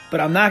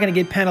 but I'm not going to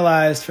get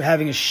penalized for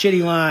having a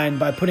shitty line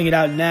by putting it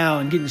out now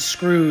and getting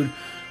screwed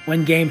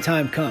when game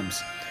time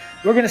comes.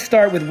 We're going to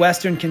start with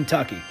Western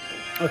Kentucky.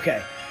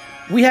 Okay.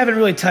 We haven't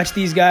really touched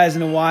these guys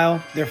in a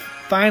while. They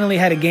finally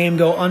had a game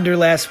go under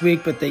last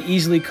week, but they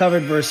easily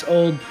covered versus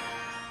Old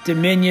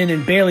Dominion,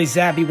 and Bailey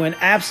Zappi went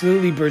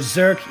absolutely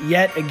berserk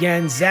yet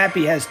again.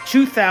 Zappi has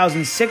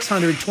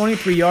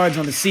 2,623 yards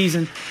on the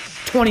season,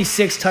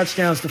 26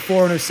 touchdowns to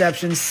 4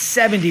 interceptions,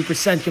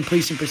 70%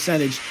 completion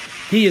percentage.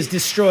 He is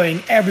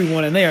destroying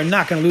everyone, and they are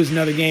not going to lose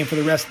another game for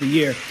the rest of the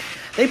year.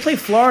 They play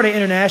Florida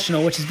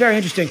International, which is very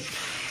interesting.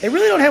 They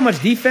really don't have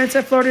much defense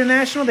at Florida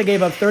International. They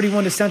gave up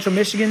 31 to Central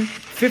Michigan,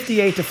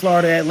 58 to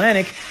Florida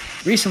Atlantic,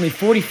 recently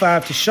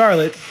 45 to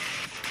Charlotte.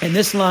 And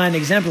this line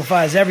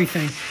exemplifies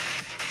everything.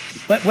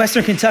 But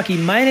Western Kentucky,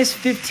 minus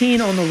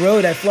 15 on the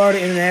road at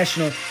Florida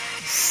International.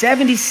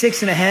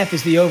 76.5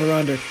 is the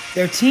over-under.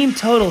 Their team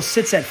total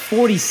sits at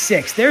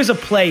 46. There's a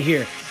play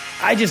here.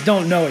 I just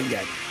don't know it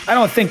yet. I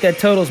don't think that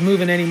total's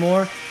moving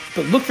anymore.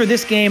 But look for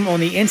this game on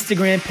the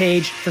Instagram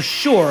page for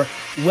sure,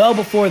 well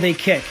before they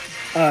kick.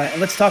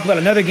 Let's talk about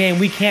another game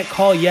we can't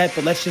call yet,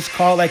 but let's just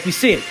call it like we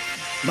see it.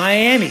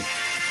 Miami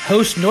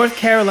hosts North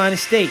Carolina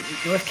State.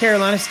 North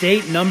Carolina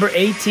State, number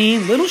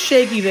 18. Little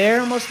shaky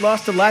there. Almost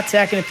lost to La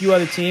Tech and a few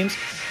other teams.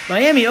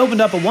 Miami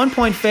opened up a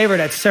 1-point favorite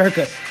at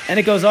Circa, and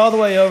it goes all the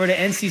way over to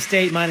NC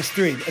State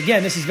 -3.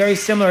 Again, this is very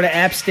similar to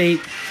App State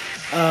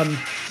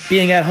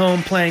being at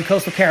home playing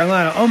Coastal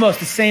Carolina. Almost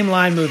the same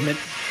line movement,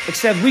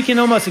 except we can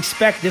almost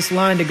expect this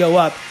line to go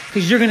up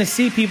because you're going to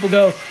see people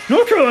go,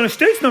 North Carolina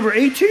State's number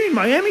 18,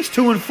 Miami's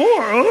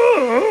 2-4.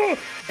 Oh.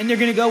 And they're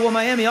going to go, well,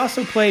 Miami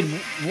also played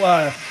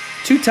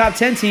two top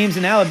 10 teams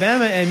in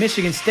Alabama and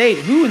Michigan State.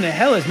 Who in the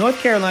hell has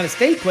North Carolina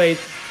State played?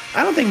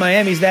 I don't think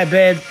Miami's that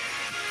bad.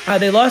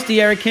 They lost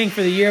De'Ara King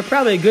for the year.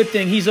 Probably a good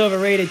thing. He's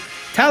overrated.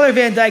 Tyler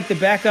Van Dyke, the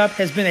backup,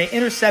 has been an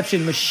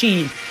interception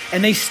machine,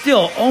 and they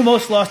still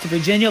almost lost to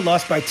Virginia,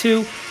 lost by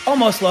 2.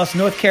 Almost lost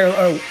North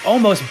Carolina, or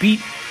almost beat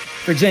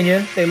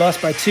Virginia. They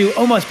lost by 2.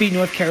 Almost beat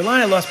North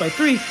Carolina, lost by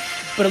 3.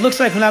 But it looks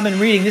like when I've been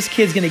reading, this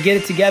kid's going to get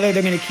it together.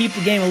 They're going to keep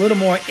the game a little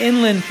more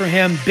inland for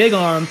him. Big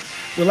arm.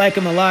 We like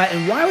him a lot.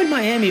 And why would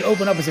Miami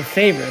open up as a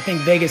favorite? I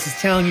think Vegas is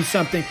telling you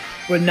something.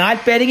 We're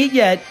not betting it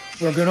yet.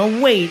 We're going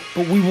to wait,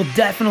 but we will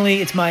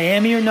definitely, it's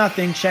Miami or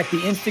nothing. Check the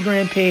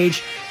Instagram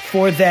page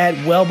for that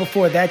well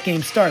before that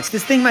game starts.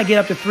 This thing might get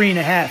up to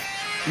 3.5,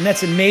 and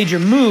that's a major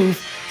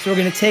move, so we're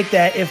going to take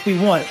that if we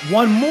want.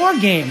 One more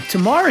game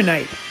tomorrow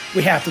night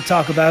we have to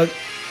talk about.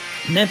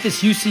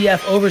 Memphis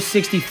UCF over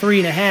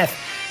 63.5.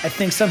 I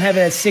think some have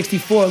it at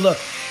 64. Look,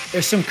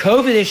 there's some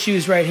COVID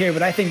issues right here,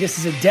 but I think this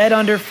is a dead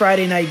under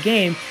Friday night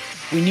game.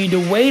 We need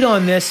to wait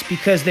on this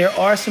because there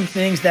are some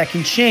things that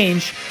can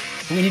change.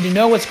 We need to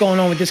know what's going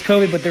on with this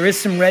COVID, but there is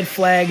some red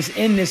flags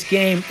in this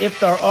game.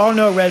 If there are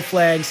no red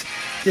flags,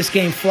 this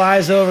game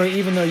flies over,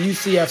 even though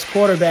UCF's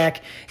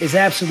quarterback is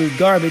absolute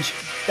garbage.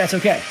 That's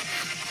okay.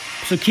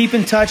 So keep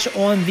in touch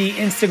on the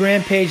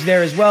Instagram page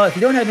there as well. If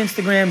you don't have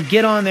Instagram,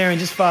 get on there and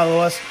just follow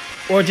us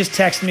or just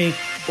text me,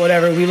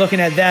 whatever. We're looking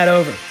at that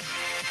over.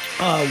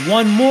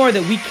 One more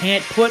that we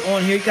can't put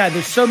on here. God,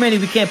 there's so many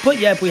we can't put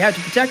yet, but we have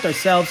to protect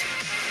ourselves.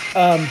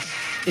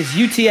 Is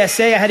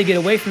UTSA. I had to get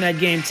away from that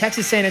game.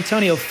 Texas San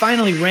Antonio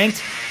finally ranked.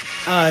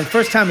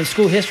 First time in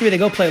school history. They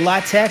go play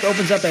La Tech.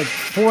 Opens up at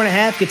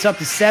 4.5. Gets up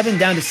to 7.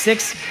 Down to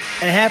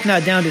 6.5.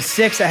 Now down to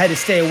 6. I had to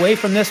stay away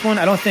from this one.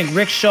 I don't think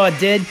Rick Shaw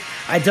did.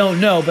 I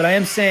don't know. But I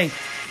am saying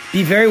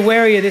be very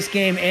wary of this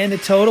game and the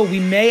total. We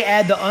may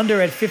add the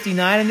under at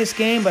 59 in this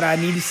game, but I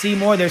need to see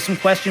more. There's some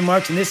question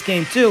marks in this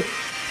game too.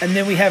 And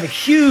then we have a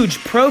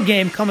huge pro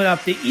game coming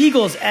up. The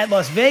Eagles at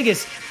Las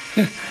Vegas.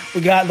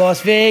 We got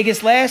Las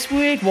Vegas last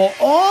week. Well,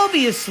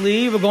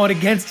 obviously, we're going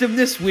against them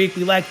this week.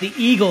 We like the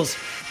Eagles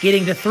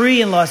getting to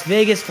 3 in Las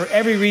Vegas for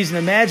every reason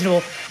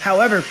imaginable.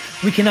 However,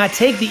 we cannot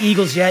take the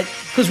Eagles yet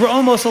because we're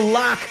almost a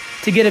lock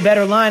to get a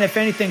better line, if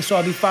anything. So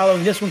I'll be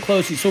following this one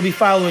closely. So we'll be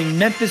following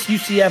Memphis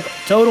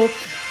UCF total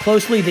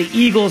closely, the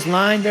Eagles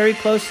line very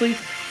closely.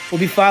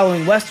 We'll be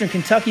following Western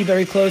Kentucky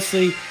very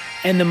closely,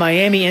 and the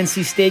Miami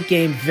NC State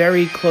game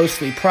very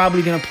closely.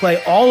 Probably going to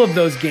play all of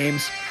those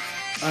games.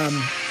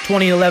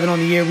 2011 on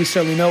the year. We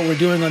certainly know what we're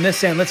doing on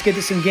this end. Let's get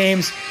to some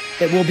games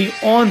that will be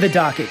on the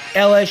docket.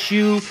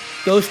 LSU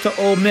goes to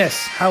Ole Miss.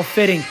 How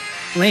fitting.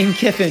 Lane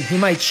Kiffin, who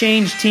might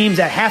change teams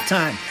at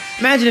halftime.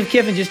 Imagine if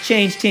Kiffin just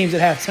changed teams at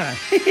halftime.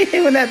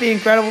 Wouldn't that be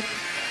incredible?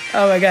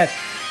 Oh, my God.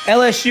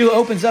 LSU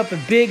opens up a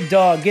big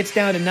dog, gets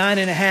down to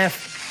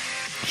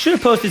 9.5. Should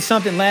have posted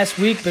something last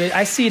week, but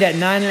I see it at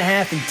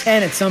 9.5 and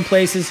 10 at some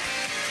places.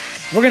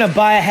 We're going to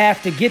buy a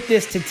half to get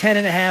this to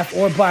 10.5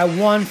 or buy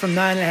one from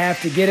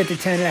 9.5 to get it to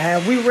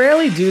 10.5. We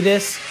rarely do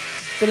this,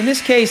 but in this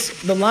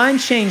case, the line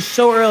changed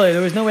so early,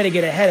 there was no way to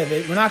get ahead of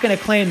it. We're not going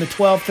to claim the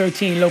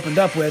 12-13 it opened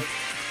up with,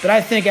 but I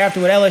think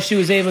after what LSU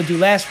was able to do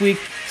last week,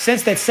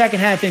 since that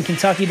second half in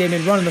Kentucky, they've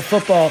been running the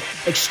football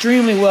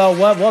extremely well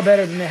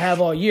better than they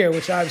have all year,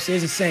 which obviously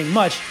isn't saying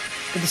much.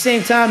 But at the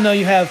same time, though,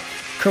 you have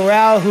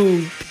Corral,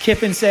 who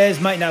Kiffin says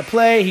might not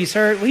play. He's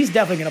hurt. Well, he's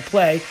definitely going to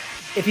play.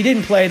 If he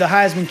didn't play, the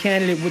Heisman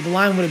candidate, the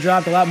line would have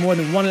dropped a lot more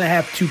than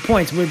 1.5, 2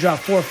 points. It would have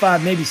dropped 4 or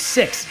 5, maybe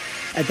 6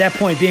 at that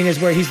point, being as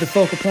where he's the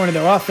focal point of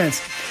their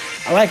offense.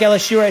 I like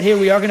LSU right here.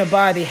 We are going to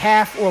buy the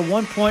half or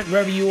 1 point,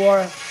 wherever you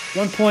are.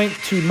 1 point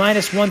to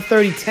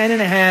 -130,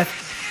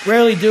 10.5.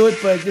 Rarely do it,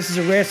 but this is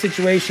a rare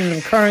situation, an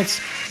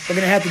occurrence. We're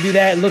going to have to do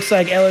that. It looks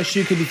like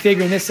LSU could be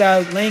figuring this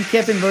out. Lane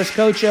Kiffin versus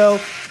Coach O.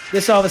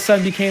 This all of a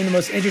sudden became the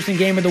most interesting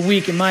game of the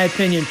week, in my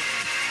opinion.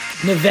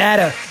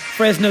 Nevada,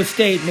 Fresno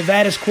State.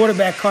 Nevada's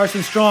quarterback,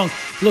 Carson Strong,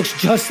 looks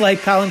just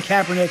like Colin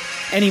Kaepernick,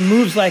 and he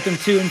moves like him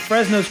too. And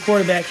Fresno's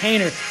quarterback,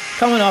 Haener,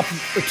 coming off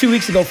 2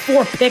 weeks ago,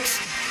 4 picks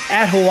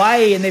at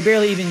Hawaii, and they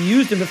barely even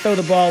used him to throw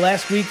the ball.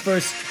 Last week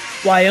versus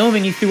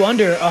Wyoming, he threw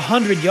under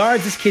 100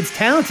 yards. This kid's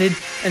talented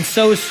and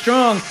so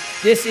strong.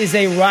 This is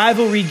a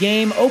rivalry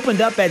game. Opened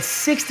up at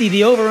 60.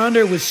 The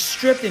over-under was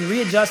stripped and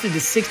readjusted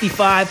to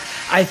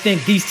 65. I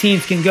think these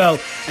teams can go.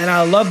 And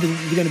I love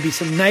there's going to be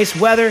some nice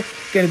weather.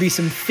 Going to be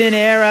some thin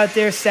air out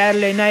there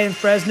Saturday night in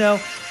Fresno.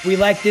 We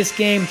like this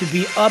game to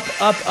be up.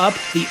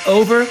 The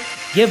over.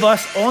 Give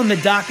us on the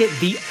docket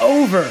the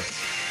over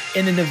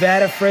in the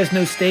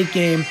Nevada-Fresno State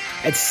game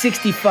at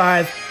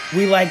 65.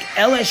 We like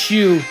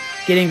LSU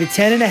getting the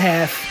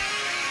 10.5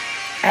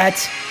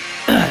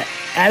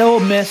 at Ole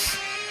Miss.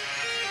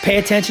 Pay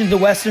attention to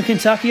Western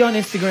Kentucky on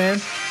Instagram.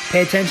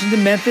 Pay attention to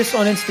Memphis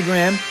on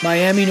Instagram.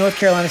 Miami, North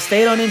Carolina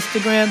State on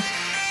Instagram.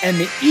 And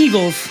the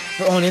Eagles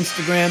are on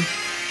Instagram.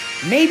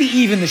 Maybe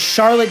even the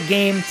Charlotte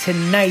game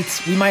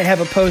tonight. We might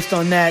have a post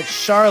on that.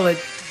 Charlotte,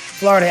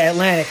 Florida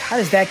Atlantic. How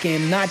does that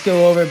game not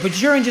go over?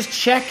 But you're just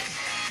check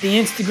the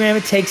Instagram.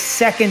 It takes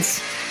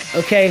seconds.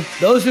 Okay,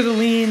 those are the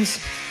leans.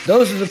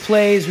 Those are the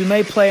plays. We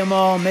may play them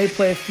all. May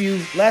play a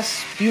few less,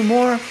 few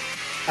more.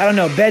 I don't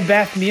know. Bed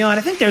Bath & Beyond.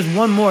 I think there's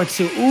one more,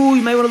 too. Ooh,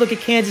 you might want to look at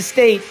Kansas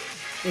State.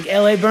 I think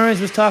L.A. Burns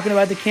was talking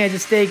about the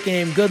Kansas State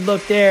game. Good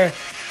look there.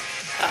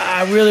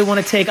 I really want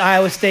to take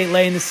Iowa State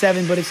laying the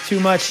 7, but it's too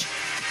much.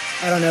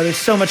 I don't know. There's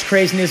so much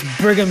craziness.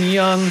 Brigham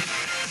Young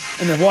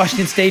and the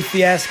Washington State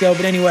fiasco.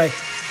 But anyway,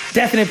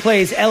 definite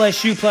plays.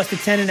 LSU plus the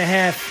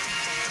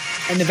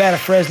 10.5 and Nevada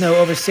Fresno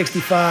over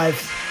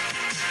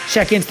 65.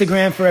 Check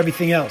Instagram for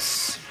everything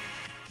else.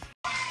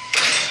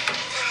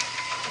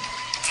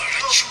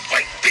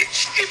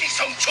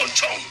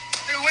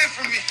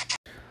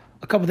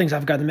 A couple things I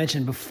forgot to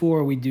mention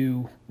before we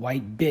do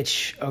White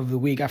Bitch of the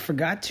Week. I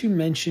forgot to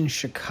mention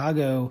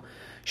Chicago.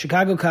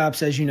 Chicago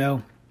cops, as you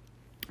know,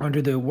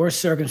 under the worst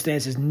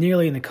circumstances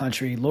nearly in the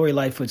country. Lori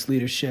Lightfoot's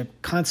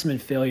leadership,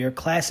 consummate failure,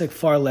 classic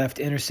far-left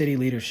inner-city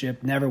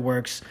leadership, never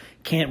works,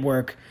 can't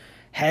work,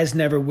 has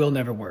never, will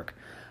never work.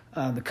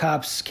 The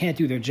cops can't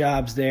do their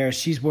jobs there.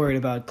 She's worried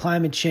about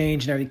climate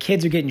change and everything.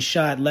 Kids are getting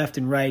shot left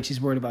and right.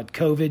 She's worried about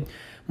COVID.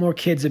 More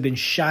kids have been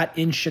shot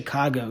in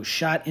Chicago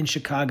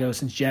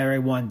since January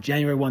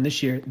 1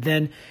 this year.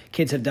 Then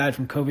kids have died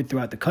from COVID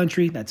throughout the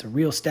country. That's a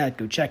real stat.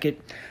 Go check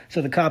it.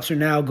 So the cops are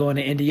now going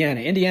to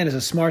Indiana. Indiana is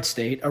a smart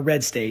state, a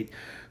red state,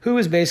 who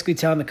is basically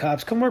telling the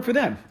cops, come work for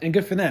them, and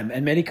good for them.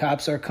 And many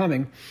cops are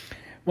coming.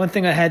 One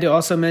thing I had to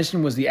also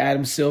mention was the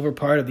Adam Silver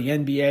part of the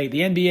NBA. The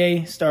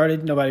NBA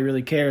started. Nobody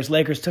really cares.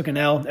 Lakers took an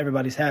L.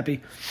 Everybody's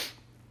happy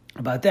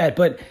about that.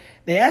 But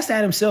they asked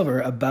Adam Silver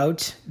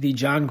about the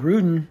John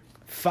Gruden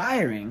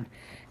firing,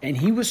 and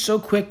he was so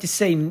quick to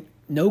say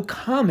no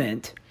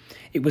comment,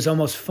 it was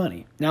almost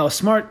funny. Now, a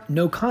smart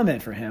no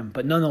comment for him,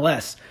 but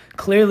nonetheless,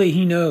 clearly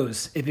he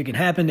knows if it can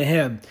happen to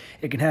him,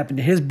 it can happen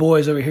to his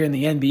boys over here in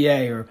the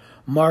NBA, or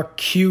Mark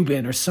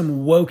Cuban, or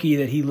some wokey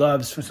that he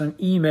loves from some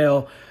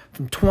email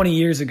from 20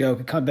 years ago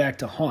could come back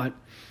to haunt.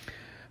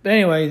 But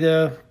anyway,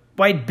 the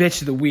White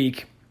Bitch of the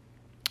Week,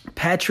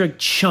 Patrick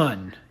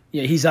Chun.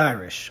 Yeah, he's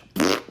Irish.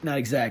 Not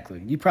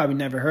exactly. You probably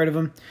never heard of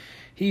him.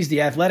 He's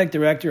the athletic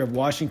director of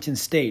Washington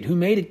State, who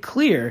made it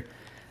clear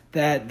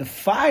that the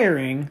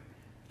firing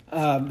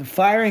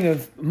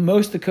of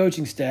most of the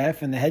coaching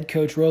staff and the head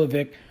coach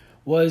Rolovic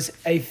was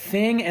a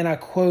thing, and I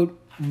quote,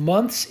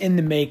 months in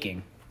the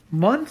making.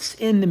 Months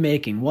in the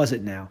making, was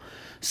it now?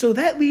 So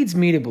that leads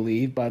me to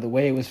believe, by the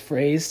way it was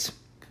phrased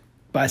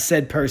by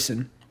said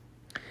person,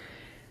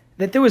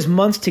 that there was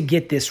months to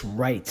get this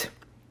right.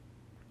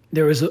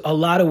 There was a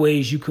lot of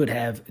ways you could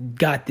have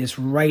got this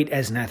right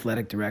as an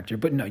athletic director,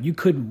 but no, you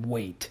couldn't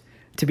wait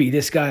to be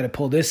this guy to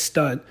pull this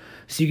stunt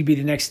so you could be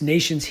the next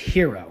nation's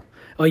hero.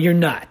 Well, you're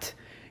not.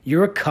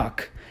 You're a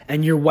cuck,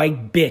 and you're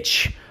White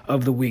Bitch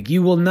of the Week.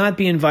 You will not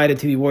be invited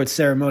to the awards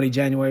ceremony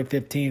January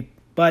 15th,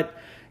 but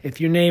if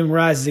your name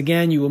rises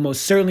again, you will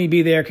most certainly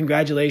be there.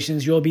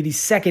 Congratulations. You'll be the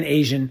second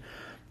Asian,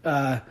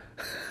 not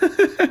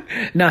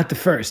the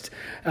first.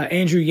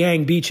 Andrew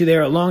Yang beat you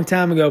there a long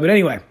time ago. But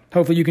anyway,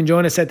 hopefully you can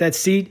join us at that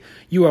seat.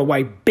 You are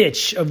White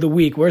Bitch of the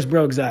Week. Where's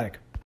Bro Exotic?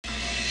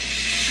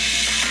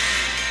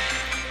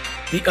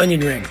 The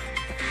Onion Ring,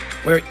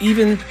 where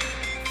even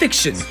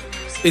fiction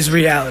is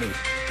reality.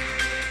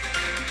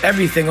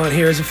 Everything on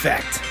here is a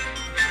fact.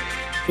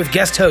 With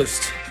guest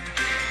host,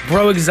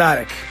 Bro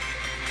Exotic.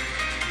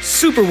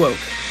 Super woke.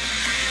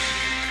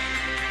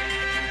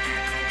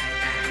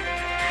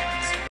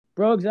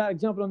 Bro Exotic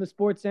jumping on the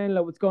sports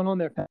channel. What's going on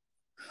there, Pat?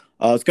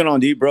 What's going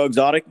on, dude? Bro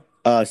Exotic,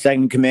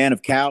 second in command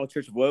of Cal,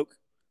 Church of Woke,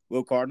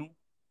 Will Cardinal.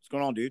 What's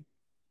going on, dude?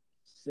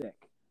 Sick.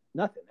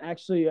 Nothing.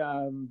 Actually,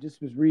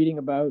 just was reading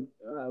about,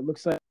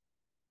 looks like,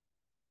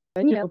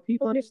 and, you know,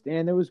 people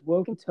understand there was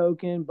Woke and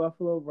Token,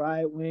 Buffalo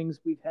Riot Wings.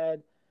 We've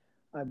had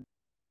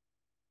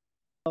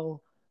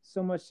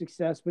so much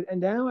success,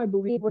 and now I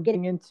believe we're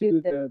getting into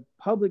the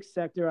public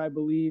sector. I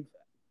believe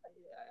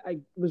I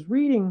was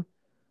reading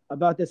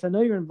about this. I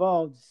know you're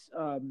involved.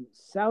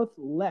 South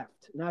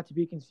Left, not to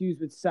be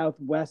confused with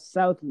Southwest.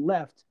 South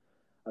Left,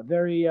 a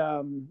very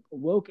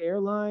woke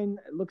airline.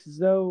 It looks as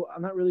though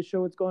I'm not really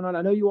sure what's going on.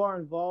 I know you are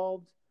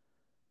involved.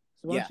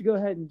 So why don't you go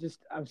ahead and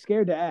I'm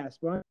scared to ask,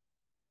 why don't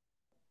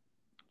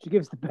you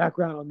give us the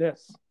background on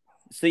this?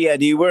 So yeah,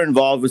 dude, we're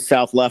involved with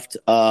South Left,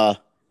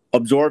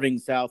 absorbing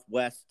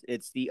Southwest.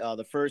 It's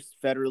the first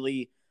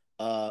federally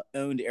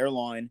owned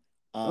airline.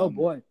 Oh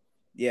boy.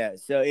 Yeah,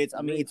 so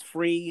it's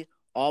free,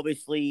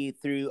 obviously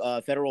through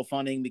federal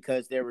funding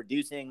because they're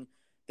reducing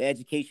the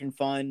education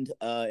fund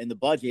in the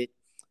budget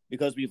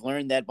because we've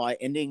learned that by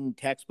ending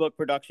textbook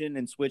production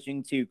and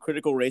switching to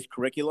critical race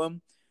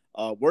curriculum,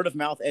 word of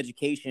mouth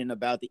education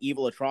about the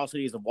evil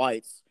atrocities of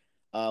whites.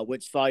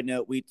 Which side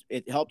note,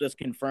 it helped us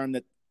confirm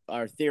that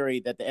our theory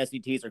that the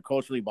SETs are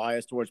culturally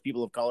biased towards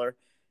people of color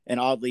and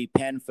oddly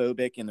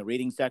panphobic in the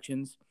reading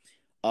sections.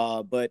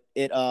 But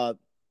it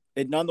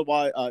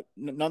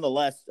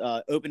nonetheless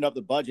opened up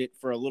the budget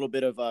for a little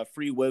bit of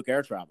free woke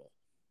air travel.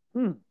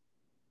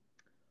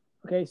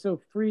 Okay,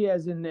 so free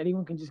as in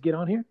anyone can just get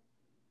on here?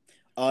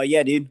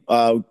 Yeah, dude.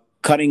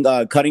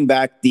 Cutting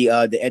back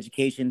the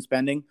education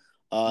spending.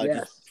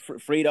 Just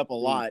freed up a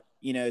lot,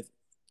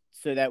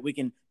 so that we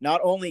can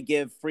not only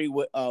give free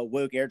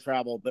woke air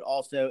travel, but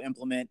also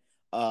implement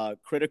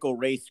critical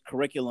race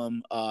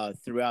curriculum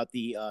throughout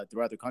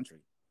the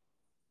country.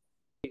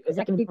 Is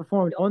that going to be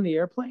performed on the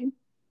airplane?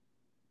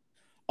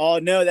 Oh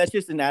no, that's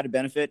just an added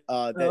benefit.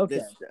 Okay.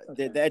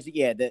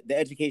 The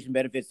education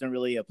benefits don't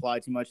really apply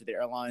too much to the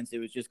airlines. It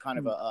was just kind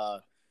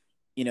of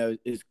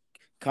is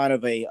kind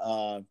of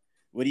a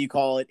what do you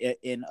call it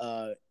in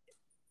a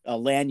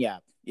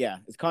lanyard? Yeah,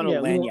 it's kind of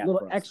a lanyard.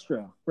 Little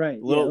extra,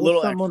 right?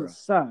 Little something extra on the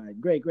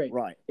side. Great.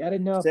 Right. Yeah, I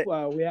didn't know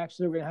if we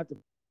actually were going to have to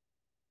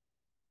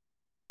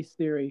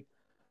theory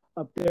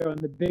up there on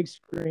the big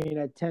screen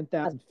at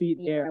 10,000 feet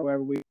in the air,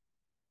 wherever we.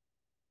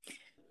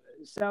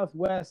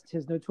 Southwest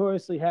has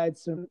notoriously had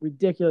some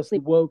ridiculously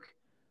woke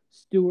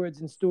stewards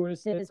and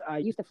stewardesses. I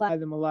used to fly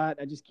them a lot.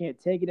 I just can't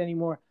take it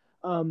anymore.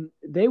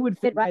 They would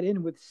fit right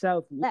in with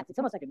South Left. It's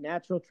almost like a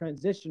natural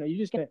transition. Are you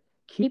just going to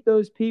keep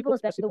those people,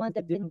 especially the ones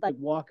that didn't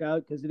walk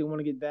out because they didn't want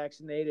to get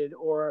vaccinated?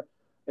 Or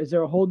is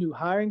there a whole new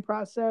hiring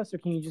process? Or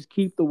can you just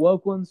keep the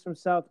woke ones from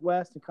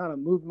Southwest and kind of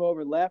move them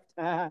over left?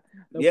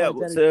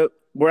 So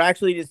we're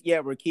actually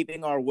we're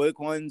keeping our woke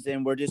ones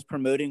and we're just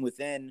promoting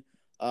within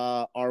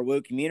our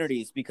woke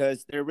communities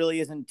because there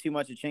really isn't too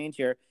much of change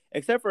here,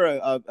 except for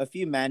a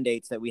few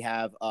mandates that we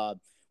have.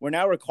 We're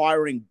now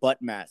requiring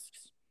butt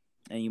masks.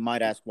 And you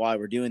might ask why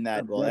we're doing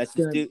that. Well,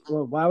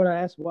 why would I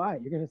ask why?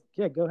 You're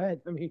gonna go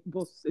ahead. I mean,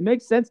 it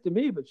makes sense to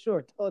me, but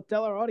sure,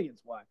 tell our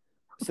audience why.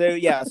 So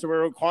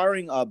we're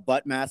requiring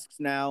butt masks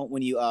now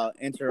when you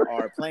enter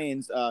our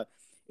planes.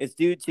 It's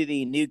due to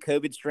the new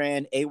COVID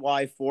strand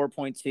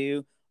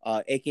AY4.2,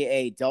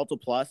 aka Delta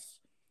Plus,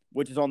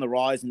 which is on the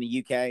rise in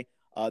the UK.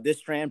 This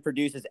strand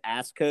produces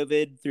ass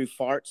COVID through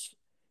farts.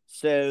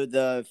 So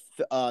the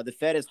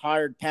Fed has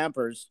hired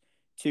Pampers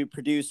to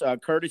produce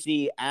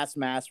courtesy ass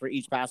masks for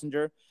each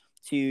passenger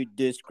to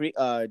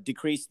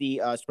decrease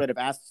the spread of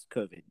ass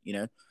COVID.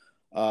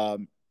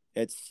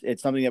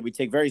 It's something that we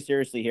take very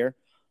seriously here.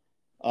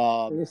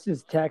 This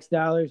is tax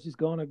dollars just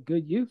going to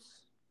good use.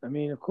 I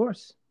mean, of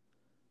course,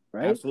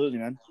 right? Absolutely,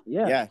 man.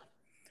 Yeah.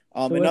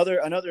 So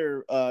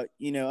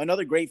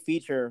another great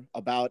feature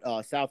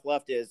about South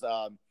Left is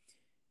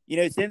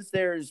since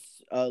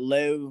there's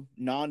low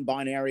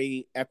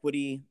non-binary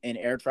equity in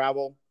air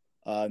travel,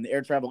 in the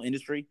air travel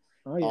industry.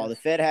 The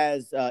Fed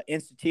has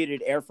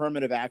instituted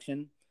affirmative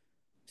action.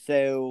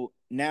 So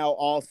now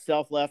all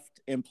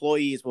self-left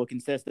employees will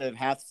consist of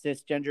half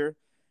cisgender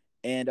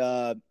and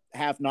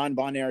half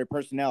non-binary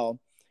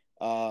personnel.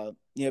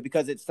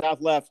 Because it's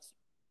South-left,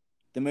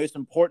 the most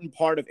important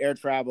part of air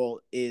travel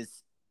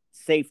is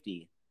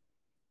safety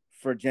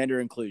for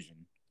gender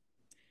inclusion.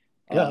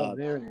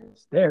 There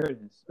it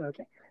is.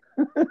 Okay.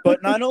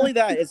 But not only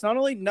that, it's not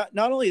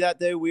only that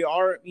though. We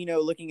are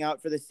looking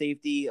out for the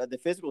safety, the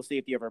physical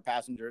safety of our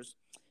passengers,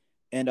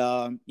 and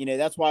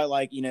that's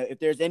why if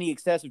there's any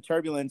excessive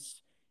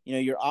turbulence,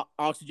 your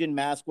oxygen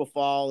mask will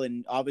fall,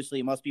 and obviously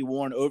it must be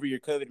worn over your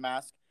COVID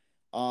mask.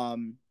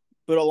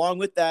 But along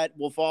with that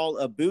will fall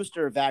a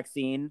booster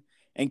vaccine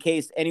in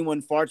case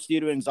anyone farts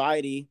due to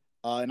anxiety.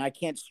 And I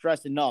can't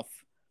stress enough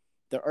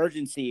the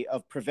urgency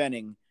of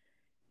preventing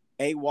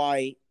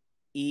AYE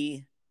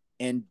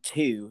and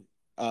 2.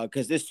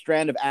 Because this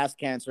strand of ass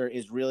cancer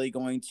is really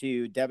going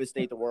to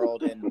devastate the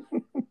world, and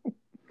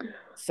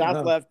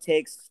South Left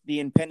takes the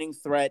impending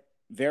threat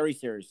very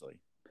seriously.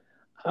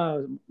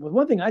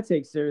 One thing I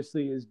take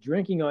seriously is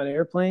drinking on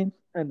airplanes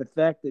and the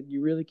fact that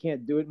you really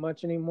can't do it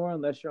much anymore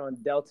unless you're on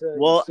Delta.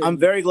 Well, I'm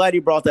very glad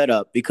you brought that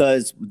up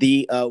because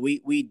we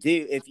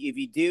do if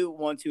you do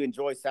want to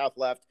enjoy South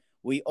Left,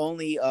 we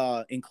only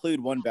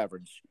include one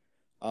beverage.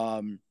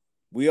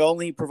 We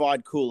only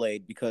provide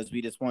Kool-Aid because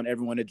we just want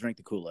everyone to drink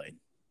the Kool-Aid.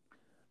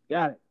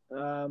 Got it.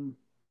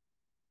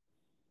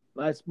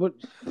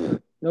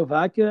 No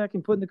vodka I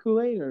can put in the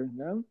Kool-Aid or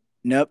no?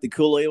 Nope, the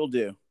Kool-Aid will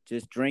do.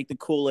 Just drink the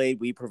Kool-Aid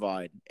we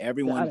provide.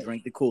 Everyone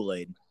drink the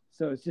Kool-Aid.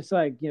 So it's just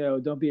like,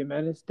 don't be a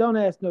menace. Don't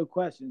ask no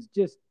questions.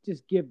 Just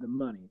give the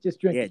money.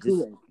 Just drink the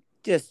Kool-Aid.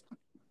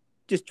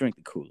 Just drink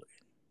the Kool-Aid.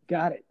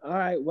 Got it. All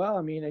right. Well,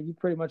 I mean, you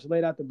pretty much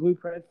laid out the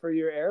blueprint for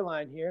your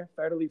airline here.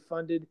 Federally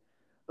funded,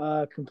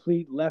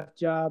 complete left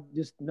job,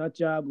 just nut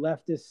job,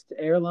 leftist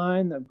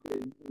airline.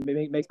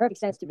 It makes perfect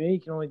sense to me.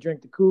 You can only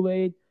drink the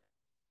Kool-Aid.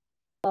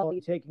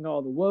 You're taking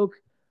all the woke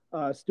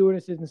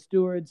stewardesses and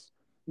stewards,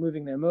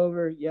 moving them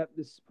over. Yep,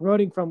 this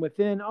promoting from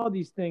within. All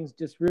these things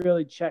just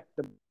really check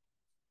the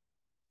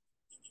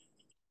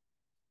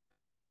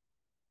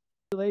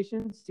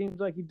regulations. Seems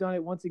like you've done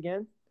it once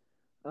again.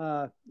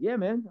 Yeah,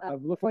 man. I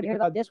look forward to hearing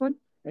about this one.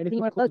 Anything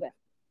you want to close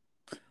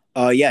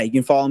with? Yeah, you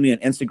can follow me on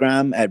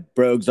Instagram at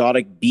Bro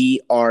Exotic,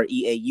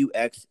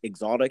 BREAUX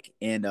Exotic,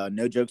 and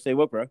no joke, stay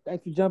woke, bro.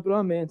 Thanks for jumping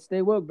on, man.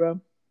 Stay woke,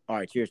 bro. All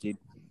right, cheers, dude.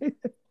 Done,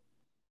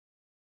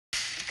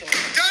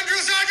 drill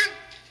sergeant?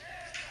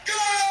 Go!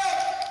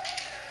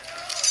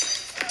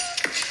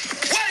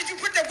 Why did you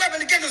put that weapon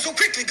together so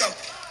quickly, go?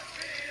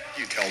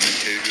 You tell me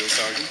to, drill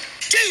sergeant.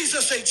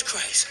 Jesus H.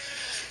 Christ.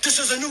 This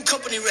is a new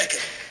company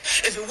record.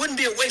 If it wouldn't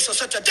be a waste of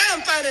such a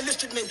damn fine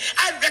enlisted man,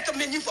 I'd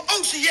recommend you for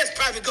OCS,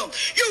 Private Go.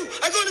 You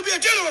are going to be a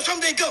general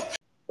someday, go.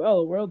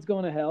 Well, the world's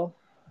going to hell.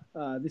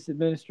 This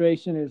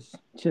administration is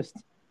just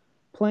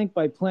plank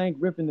by plank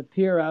ripping the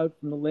pier out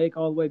from the lake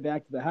all the way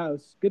back to the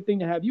house. Good thing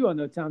to have you on,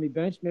 though, Tommy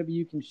Bench. Maybe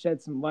you can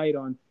shed some light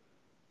on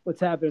what's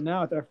happening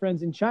now with our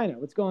friends in China.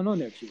 What's going on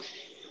there, Chief?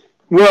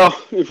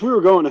 Well, if we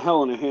were going to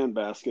hell in a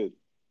handbasket,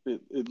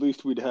 at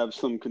least we'd have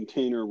some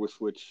container with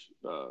which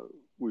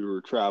we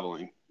were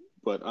traveling.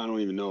 But I don't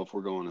even know if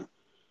we're going to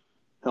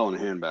hell in a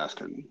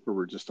handbasket, or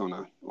we're just on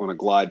a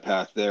glide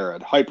path there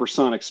at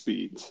hypersonic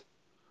speeds.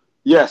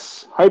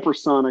 Yes,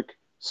 hypersonic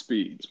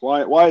speeds.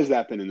 Why has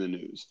that been in the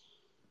news?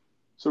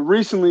 So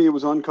recently it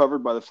was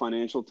uncovered by the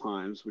Financial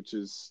Times, which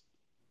is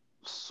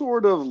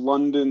sort of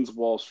London's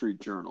Wall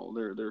Street Journal.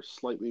 They're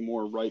slightly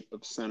more right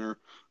of center,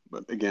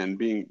 but again,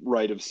 being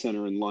right of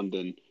center in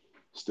London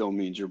still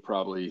means you're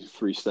probably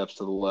 3 steps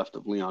to the left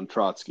of Leon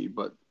Trotsky,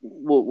 but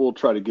we'll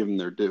try to give them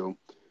their due.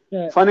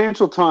 Yeah.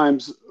 Financial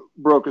Times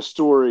broke a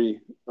story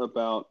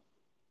about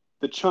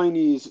the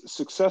Chinese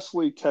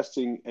successfully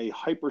testing a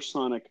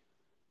hypersonic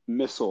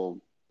missile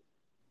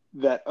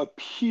that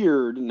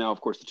appeared, now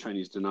of course the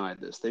Chinese denied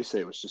this, they say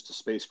it was just a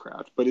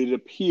spacecraft, but it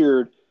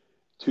appeared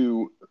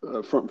to,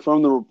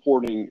 from the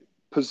reporting,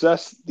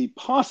 possess the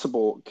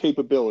possible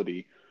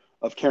capability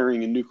of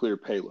carrying a nuclear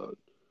payload.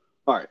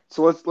 All right,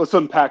 so let's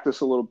unpack this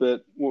a little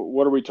bit.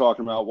 What are we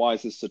talking about? Why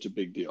is this such a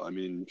big deal? I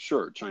mean,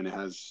 sure, China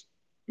has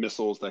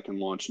missiles that can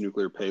launch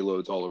nuclear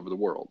payloads all over the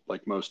world,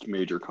 like most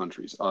major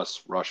countries,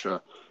 us,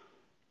 Russia,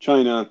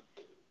 China,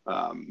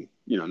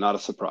 not a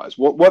surprise.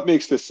 What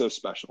makes this so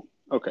special?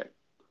 Okay,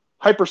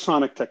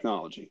 hypersonic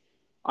technology.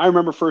 I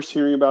remember first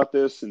hearing about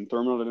this in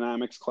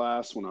thermodynamics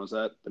class when I was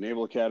at the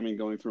Naval Academy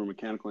going through a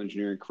mechanical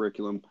engineering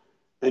curriculum,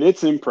 and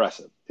it's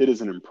impressive. It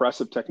is an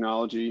impressive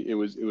technology. It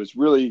was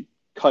really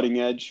cutting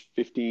edge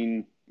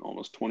 15,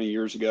 almost 20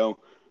 years ago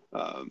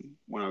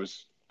when I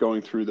was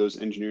going through those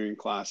engineering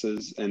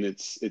classes, and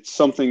it's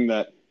something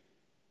that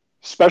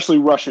especially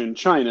Russia and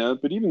China,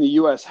 but even the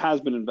U.S.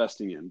 has been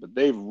investing in, but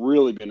they've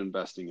really been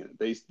investing in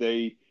it.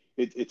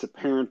 It's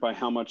apparent by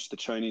how much the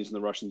Chinese and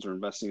the Russians are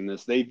investing in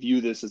this. They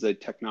view this as a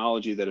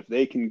technology that if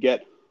they can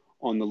get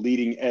on the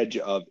leading edge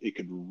of, it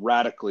could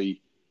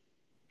radically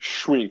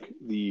shrink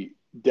the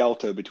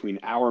delta between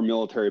our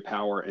military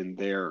power and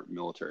their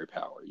military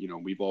power.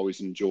 We've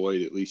always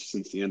enjoyed, at least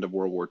since the end of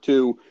World War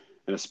II,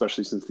 and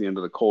especially since the end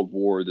of the Cold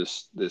War,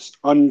 this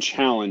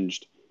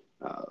unchallenged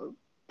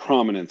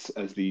prominence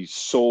as the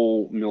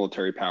sole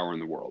military power in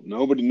the world.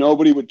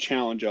 Nobody would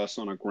challenge us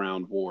on a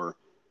ground war,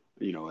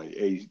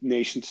 a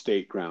nation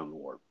state ground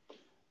war.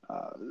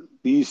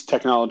 These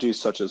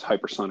technologies, such as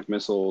hypersonic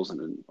missiles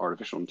and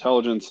artificial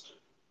intelligence,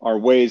 are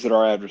ways that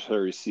our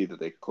adversaries see that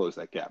they can close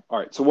that gap. All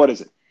right, so what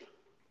is it?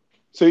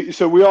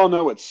 So we all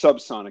know what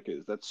subsonic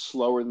is. That's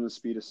slower than the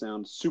speed of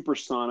sound.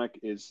 Supersonic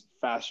is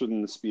faster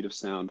than the speed of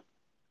sound.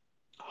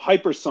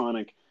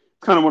 Hypersonic,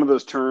 kind of one of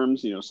those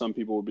terms, some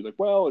people would be like,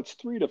 well, it's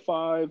 3 to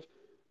 5,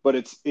 but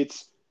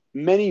it's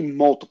many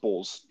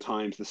multiples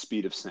times the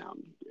speed of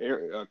sound.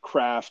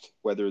 Craft,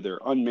 whether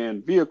they're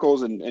unmanned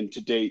vehicles, and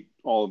to date,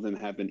 all of them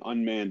have been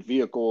unmanned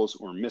vehicles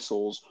or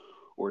missiles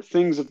or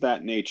things of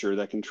that nature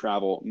that can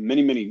travel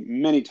many, many,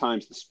 many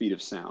times the speed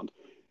of sound.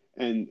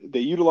 And they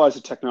utilize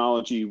a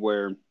technology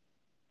where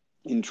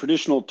in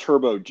traditional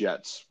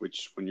turbojets,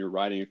 which when you're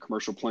riding a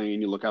commercial plane,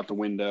 you look out the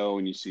window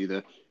and you see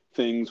the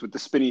things with the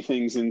spinny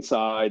things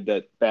inside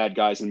that bad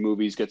guys in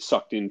movies get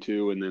sucked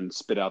into and then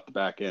spit out the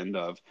back end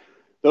of.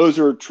 Those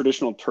are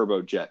traditional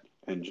turbojet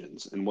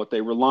engines. And what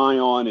they rely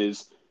on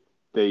is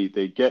they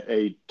get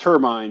a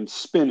turbine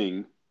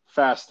spinning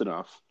fast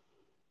enough,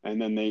 and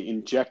then they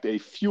inject a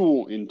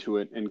fuel into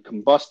it and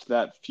combust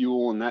that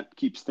fuel, and that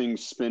keeps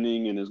things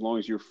spinning. And as long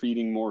as you're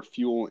feeding more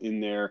fuel in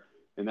there,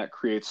 and that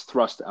creates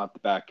thrust out the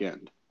back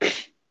end.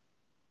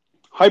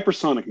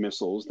 Hypersonic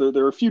missiles,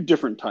 there are a few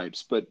different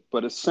types, but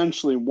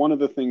essentially one of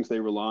the things they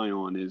rely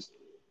on is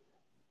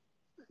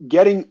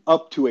getting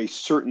up to a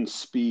certain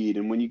speed.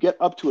 And when you get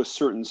up to a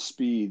certain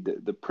speed,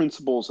 the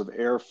principles of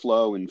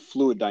airflow and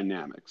fluid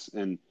dynamics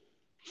and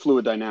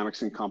fluid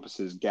dynamics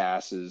encompasses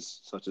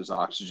gases such as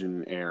oxygen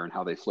and air and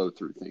how they flow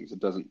through things. It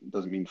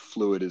doesn't mean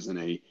fluid is in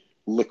a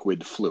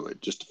liquid fluid.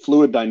 Just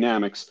fluid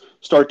dynamics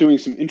start doing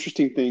some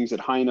interesting things at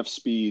high enough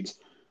speeds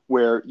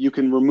where you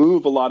can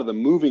remove a lot of the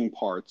moving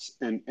parts,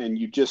 and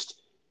you just,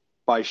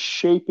 by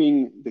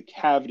shaping the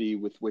cavity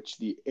with which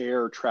the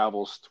air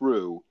travels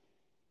through,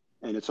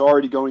 and it's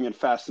already going at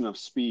fast enough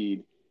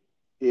speed,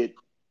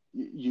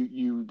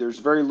 there's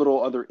very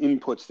little other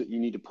inputs that you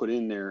need to put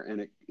in there,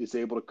 and it is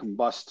able to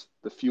combust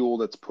the fuel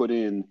that's put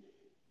in,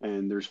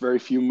 and there's very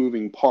few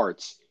moving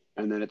parts,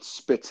 and then it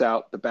spits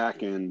out the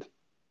back end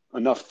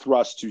enough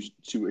thrust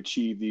to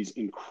achieve these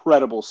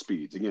incredible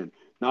speeds. Again,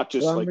 not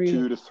just like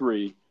 2 to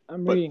 3.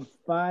 I'm reading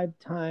 5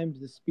 times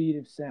the speed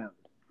of sound.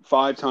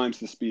 5 times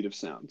the speed of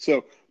sound.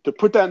 So to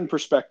put that in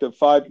perspective,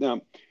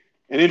 an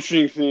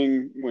interesting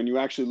thing, when you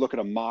actually look at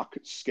a Mach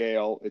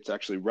scale, it's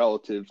actually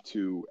relative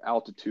to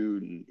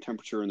altitude and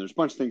temperature, and there's a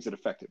bunch of things that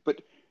affect it.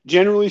 But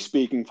generally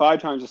speaking,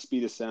 5 times the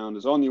speed of sound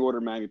is on the order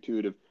of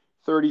magnitude of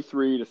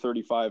 33 to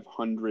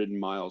 3,500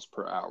 miles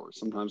per hour.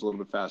 Sometimes a little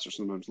bit faster,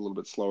 sometimes a little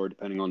bit slower,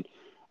 depending on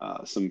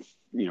some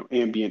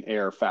ambient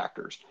air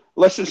factors.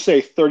 Let's just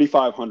say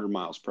 3,500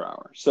 miles per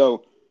hour.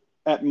 So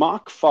at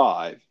Mach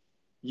 5,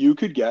 you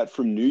could get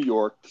from New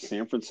York to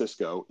San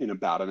Francisco in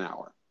about an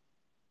hour,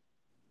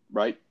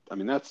 right? I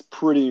mean, that's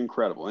pretty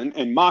incredible.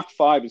 And Mach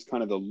 5 is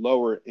kind of the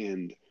lower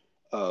end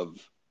of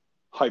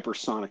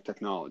hypersonic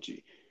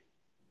technology.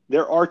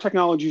 There are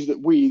technologies that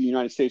we, the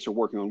United States, are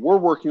working on. We're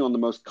working on the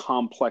most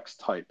complex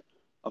type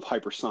of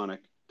hypersonic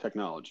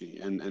technology.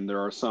 And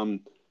there are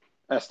some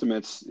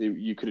estimates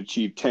you could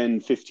achieve 10,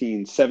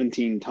 15,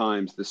 17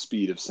 times the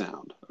speed of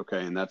sound.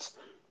 Okay. And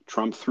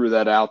Trump threw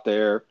that out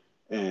there.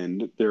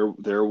 And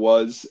there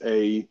was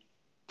a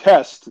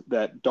test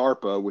that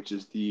DARPA, which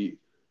is the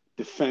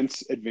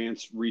Defense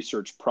Advanced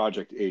Research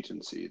Project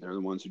Agency. They're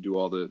the ones who do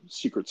all the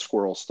secret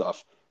squirrel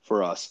stuff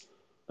for us.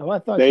 Oh, I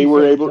thought they you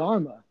were said able.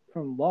 Dharma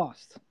from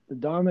Lost. The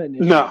Dharma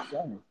initiative. No,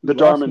 Sorry. the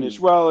Dharma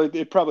initiative. Well,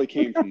 it probably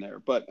came from there,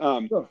 but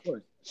Sure, of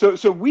course.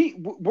 So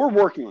we're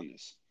working on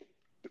this.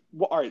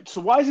 Well, all right.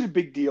 So why is it a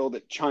big deal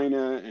that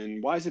China,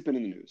 and why has it been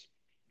in the news?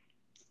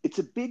 It's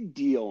a big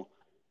deal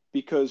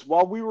because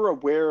while we were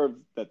aware of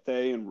that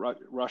they and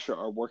Russia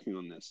are working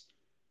on this,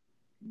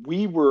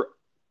 we were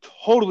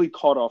totally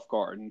caught off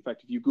guard. In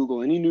fact, if you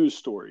Google any news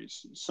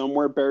stories,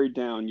 somewhere buried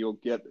down, you'll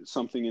get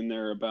something in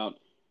there about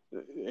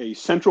a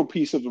central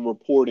piece of the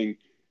reporting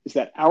is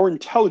that our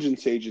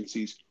intelligence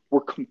agencies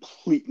were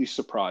completely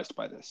surprised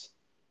by this.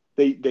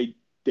 They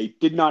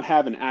did not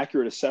have an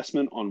accurate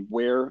assessment on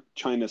where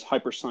China's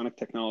hypersonic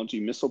technology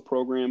missile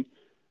program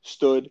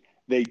stood.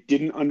 They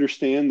didn't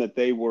understand that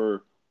they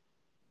were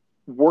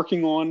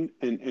working on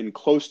and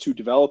close to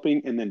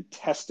developing and then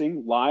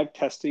live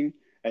testing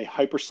a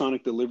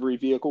hypersonic delivery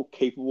vehicle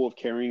capable of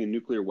carrying a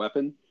nuclear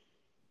weapon.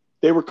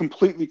 They were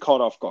completely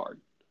caught off guard.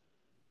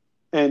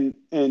 And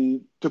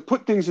to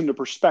put things into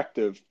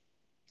perspective,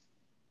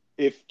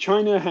 if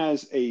China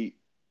has a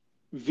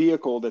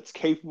vehicle that's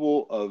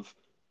capable of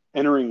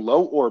entering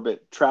low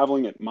orbit,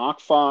 traveling at Mach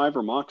 5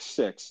 or Mach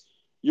 6,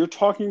 you're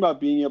talking about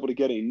being able to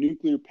get a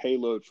nuclear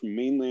payload from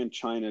mainland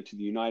China to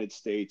the United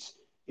States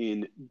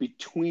in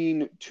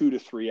between 2 to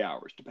 3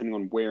 hours, depending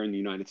on where in the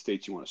United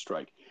States you want to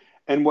strike.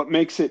 And what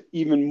makes it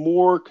even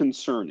more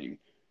concerning,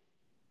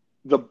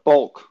 the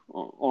bulk,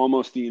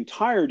 almost the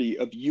entirety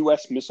of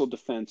U.S. missile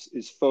defense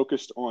is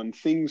focused on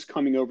things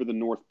coming over the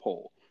North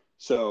Pole.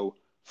 So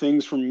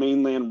things from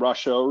mainland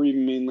Russia or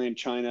even mainland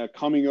China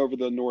coming over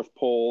the North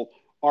Pole,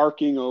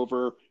 arcing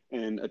over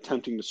and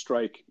attempting to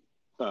strike,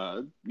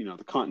 the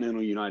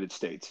continental United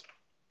States.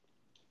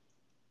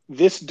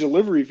 This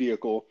delivery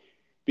vehicle,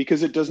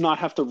 because it does not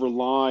have to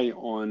rely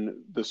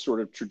on the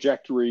sort of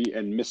trajectory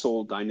and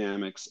missile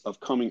dynamics of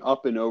coming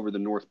up and over the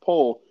North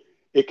Pole,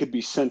 it could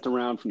be sent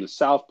around from the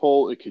South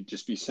Pole. It could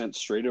just be sent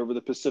straight over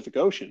the Pacific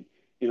Ocean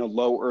in a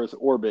low Earth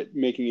orbit,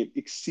 making it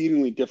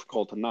exceedingly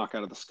difficult to knock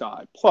out of the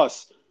sky.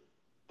 Plus,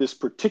 this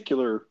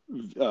particular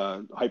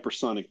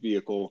hypersonic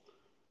vehicle,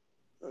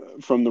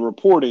 from the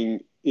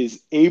reporting,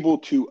 is able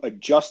to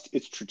adjust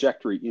its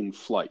trajectory in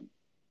flight,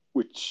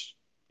 which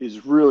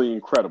is really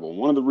incredible.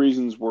 One of the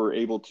reasons we're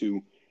able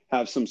to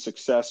have some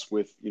success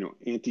with,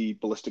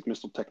 anti-ballistic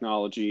missile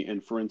technology,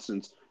 and for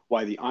instance,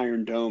 why the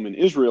Iron Dome in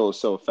Israel is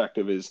so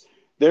effective is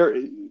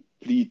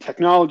the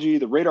technology,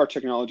 the radar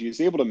technology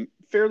is able to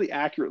fairly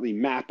accurately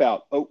map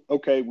out,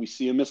 okay, we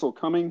see a missile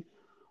coming.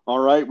 All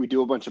right, we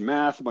do a bunch of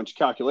math, a bunch of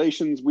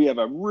calculations. We have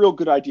a real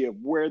good idea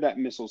of where that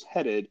missile's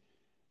headed.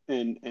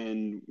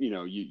 And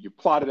you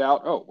plot it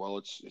out. Oh, well,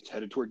 it's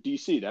headed toward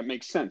DC. That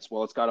makes sense.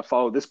 Well, it's got to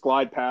follow this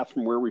glide path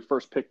from where we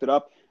first picked it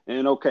up.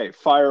 And okay,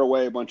 fire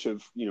away a bunch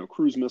of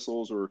cruise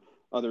missiles or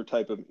other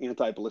type of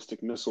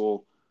anti-ballistic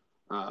missile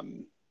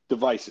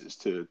devices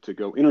to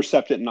go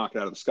intercept it and knock it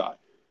out of the sky.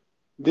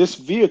 This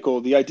vehicle,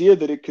 the idea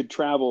that it could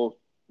travel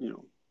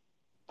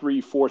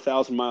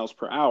 3,000-4,000 miles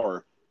per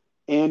hour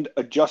and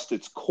adjust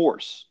its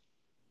course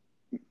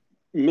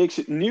makes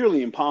it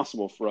nearly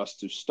impossible for us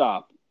to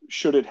stop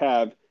should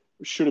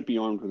it be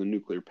armed with a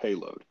nuclear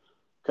payload.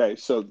 Okay,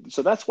 so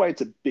that's why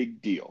it's a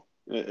big deal.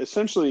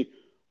 Essentially,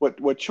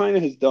 what China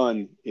has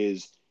done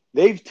is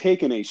they've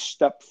taken a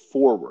step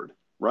forward,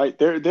 right?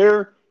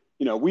 They're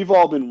we've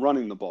all been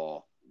running the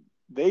ball.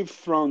 They've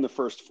thrown the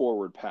first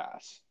forward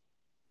pass.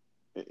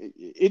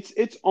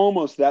 It's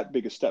almost that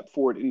big a step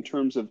forward in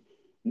terms of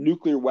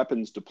nuclear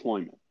weapons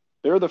deployment.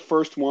 They're the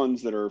first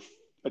ones that are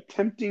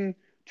attempting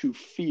to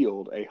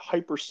field a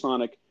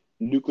hypersonic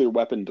nuclear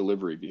weapon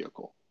delivery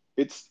vehicle.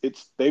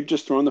 They've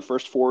just thrown the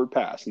first forward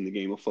pass in the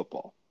game of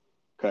football.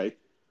 Okay.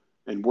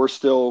 And we're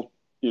still,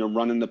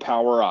 running the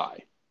power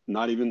I,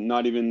 not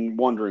even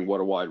wondering what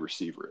a wide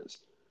receiver is.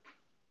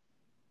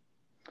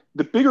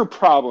 The bigger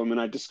problem,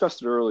 and I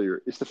discussed it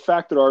earlier, is the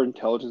fact that our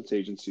intelligence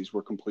agencies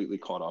were completely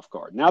caught off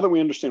guard. Now that we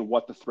understand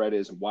what the threat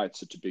is and why it's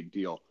such a big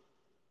deal,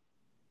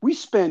 we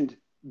spend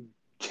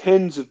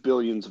tens of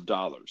billions of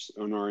dollars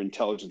on our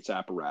intelligence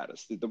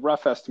apparatus. The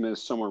rough estimate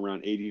is somewhere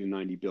around $80 to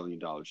 $90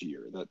 billion a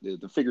year.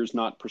 The figure is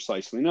not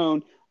precisely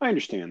known. I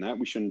understand that.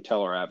 We shouldn't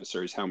tell our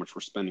adversaries how much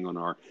we're spending on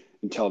our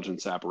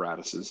intelligence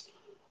apparatuses.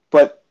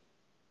 But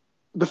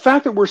the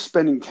fact that we're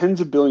spending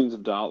tens of billions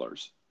of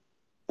dollars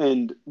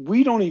and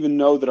we don't even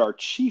know that our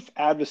chief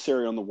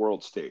adversary on the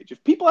world stage,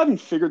 if people haven't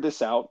figured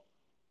this out,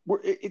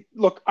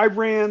 look,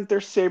 Iran,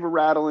 they're saber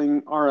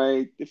rattling. All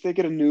right, if they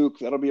get a nuke,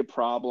 that'll be a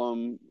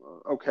problem.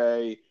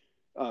 Okay,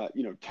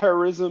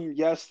 terrorism,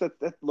 yes.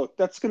 Look,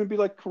 that's going to be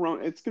like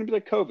Corona. It's going to be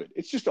like COVID.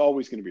 It's just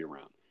always going to be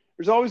around.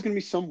 There's always going to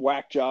be some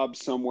whack job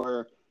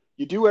somewhere.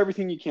 You do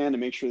everything you can to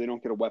make sure they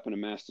don't get a weapon of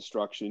mass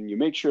destruction. You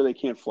make sure they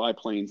can't fly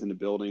planes into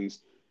buildings,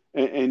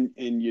 and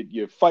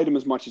you fight them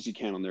as much as you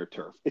can on their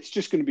turf. It's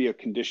just going to be a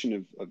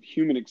condition of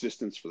human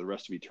existence for the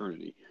rest of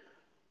eternity.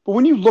 But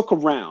when you look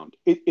around,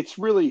 it's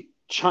really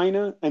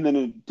China, and then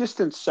in a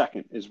distant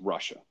second is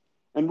Russia.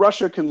 And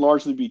Russia can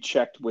largely be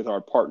checked with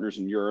our partners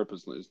in Europe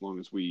as long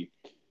as we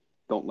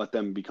don't let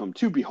them become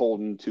too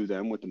beholden to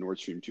them with the Nord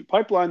Stream 2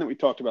 pipeline that we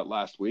talked about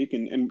last week.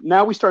 And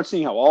now we start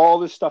seeing how all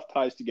this stuff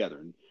ties together.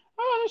 And,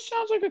 this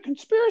sounds like a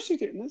conspiracy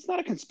theory. And it's not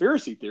a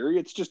conspiracy theory.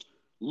 It's just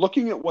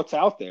looking at what's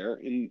out there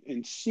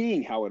and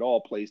seeing how it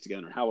all plays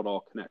together and how it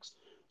all connects.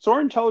 So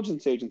our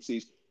intelligence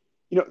agencies,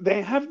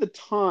 they have the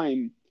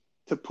time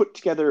to put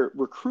together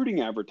recruiting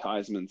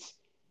advertisements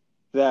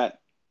that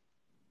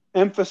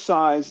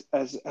emphasize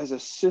as a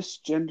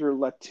cisgender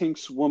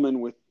Latinx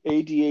woman with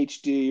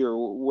ADHD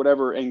or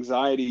whatever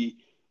anxiety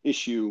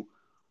issue,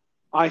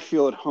 I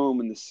feel at home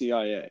in the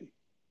CIA.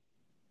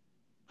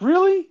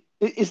 Really?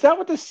 Is that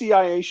what the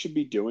CIA should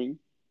be doing?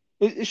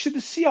 Should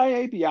the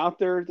CIA be out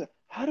there?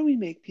 How do we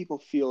make people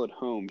feel at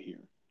home here?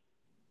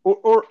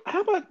 Or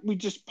how about we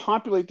just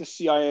populate the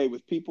CIA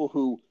with people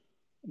who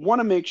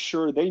want to make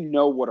sure they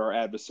know what our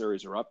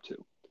adversaries are up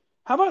to?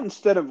 How about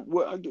instead of,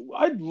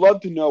 I'd love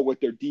to know what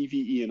their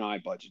DVE&I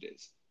budget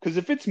is. Because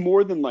if it's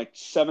more than like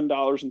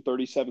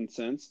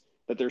 $7.37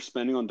 that they're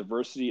spending on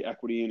diversity,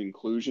 equity, and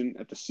inclusion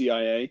at the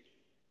CIA,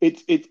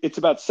 it's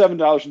about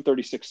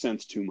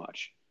 $7.36 too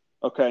much.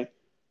 Okay?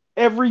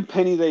 Every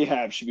penny they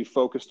have should be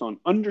focused on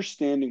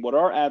understanding what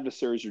our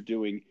adversaries are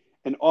doing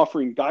and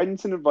offering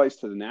guidance and advice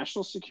to the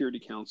National Security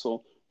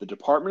Council, the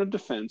Department of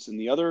Defense, and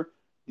the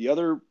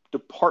other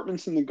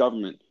departments in the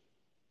government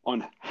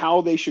on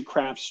how they should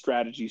craft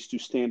strategies to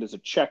stand as a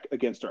check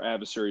against our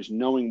adversaries,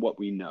 knowing what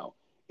we know.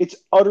 It's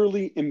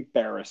utterly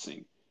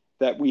embarrassing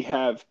that we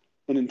have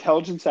an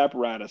intelligence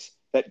apparatus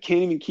that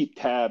can't even keep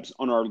tabs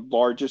on our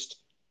largest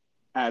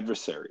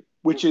adversary,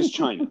 which is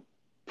China.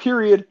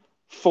 Period.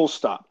 Full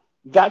stop.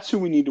 That's who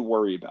we need to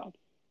worry about.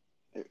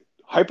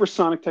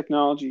 Hypersonic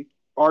technology,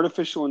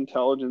 artificial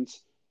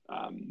intelligence,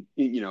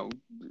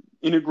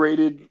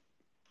 integrated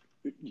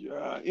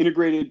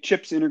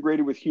chips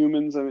integrated with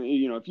humans. I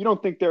mean, if you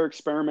don't think they're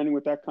experimenting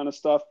with that kind of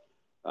stuff,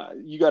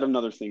 you got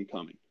another thing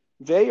coming.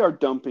 They are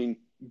dumping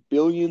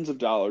billions of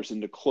dollars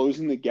into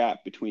closing the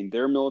gap between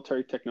their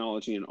military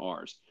technology and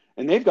ours.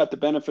 And they've got the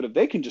benefit of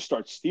they can just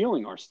start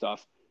stealing our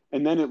stuff.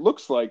 And then it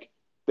looks like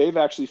they've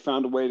actually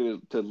found a way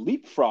to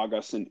leapfrog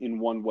us in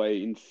one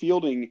way in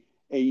fielding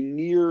a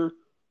near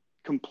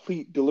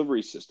complete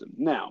delivery system.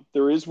 Now,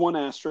 there is one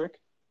asterisk,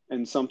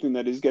 and something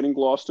that is getting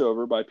glossed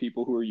over by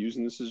people who are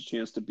using this as a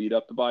chance to beat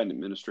up the Biden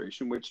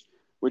administration,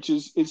 which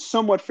is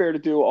somewhat fair to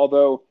do,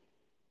 although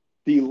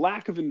the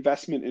lack of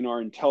investment in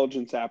our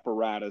intelligence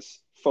apparatus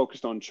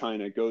focused on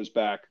China goes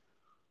back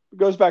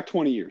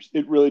 20 years.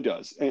 It really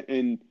does.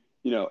 And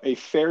a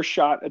fair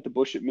shot at the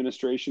Bush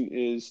administration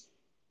is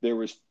there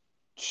was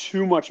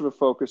too much of a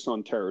focus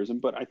on terrorism,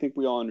 but I think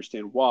we all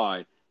understand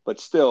why. But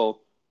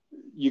still,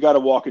 you got to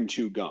walk and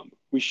chew gum.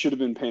 We should have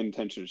been paying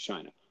attention to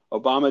China.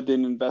 Obama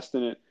didn't invest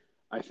in it.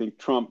 I think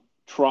Trump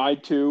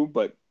tried to,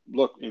 but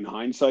look, in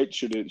hindsight,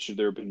 should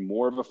there have been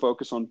more of a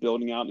focus on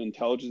building out an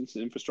intelligence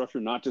infrastructure,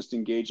 not just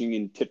engaging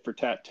in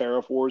tit-for-tat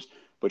tariff wars,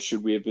 but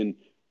should we have been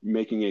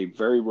making a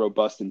very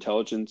robust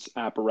intelligence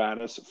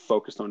apparatus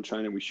focused on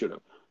China? We should have.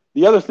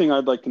 The other thing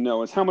I'd like to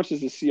know is how much is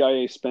the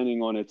CIA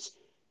spending on its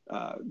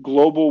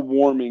global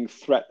warming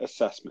threat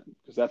assessment?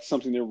 Because that's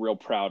something they're real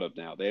proud of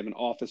now. They have an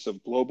Office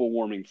of Global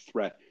Warming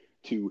Threat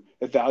to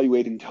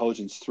evaluate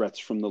intelligence threats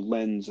from the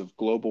lens of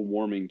global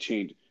warming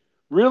change.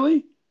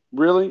 Really?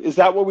 Really? Is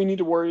that what we need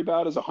to worry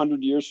about? Is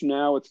 100 years from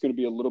now, it's going to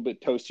be a little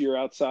bit toastier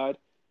outside?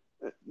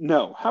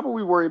 No. How about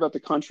we worry about the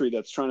country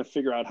that's trying to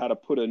figure out how to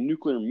put a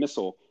nuclear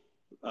missile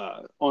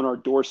on our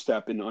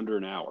doorstep in under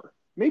an hour?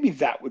 Maybe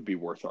that would be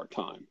worth our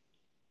time.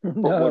 But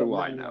what do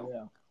I know?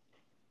 No.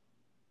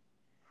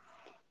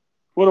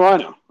 What do I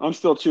know? I'm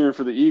still cheering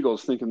for the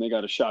Eagles, thinking they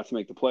got a shot to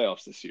make the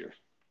playoffs this year.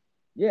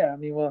 Yeah, I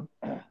mean, well,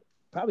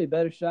 probably a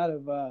better shot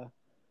of,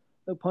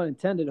 no pun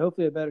intended,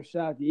 hopefully a better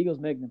shot at the Eagles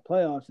making the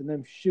playoffs and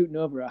them shooting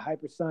over a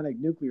hypersonic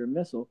nuclear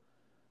missile.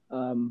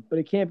 But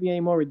it can't be any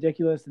more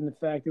ridiculous than the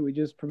fact that we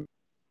just promoted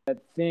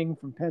that thing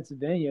from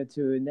Pennsylvania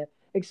to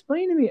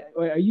explain to me.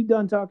 Are you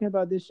done talking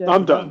about this yet?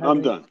 I'm done.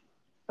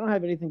 I don't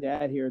have anything to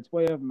add here. It's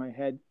way over my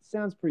head. It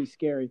sounds pretty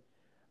scary.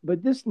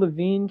 But this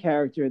Levine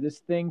character, this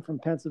thing from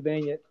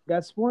Pennsylvania,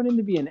 got sworn in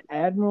to be an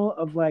admiral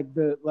of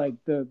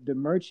the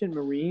merchant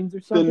marines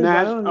or something.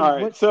 All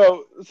right.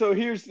 So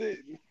here's the.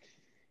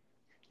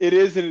 It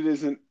is and it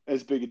isn't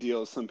as big a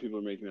deal as some people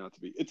are making it out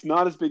to be. It's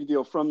not as big a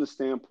deal from the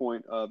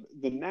standpoint of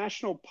the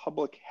National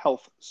Public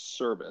Health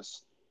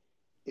Service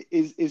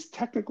is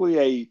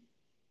technically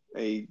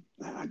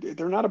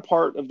they're not a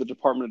part of the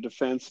Department of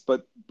Defense,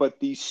 but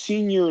the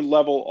senior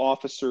level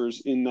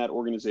officers in that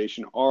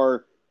organization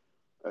are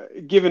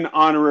given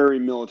honorary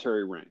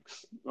military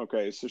ranks.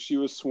 Okay, so she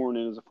was sworn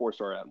in as a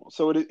 4-star admiral.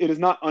 So it is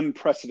not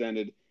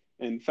unprecedented.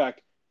 In fact,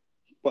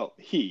 well,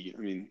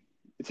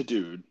 it's a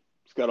dude.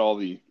 He's got all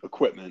the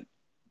equipment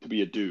to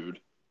be a dude,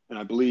 and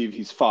I believe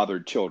he's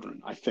fathered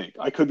children. I think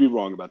I could be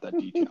wrong about that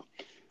detail,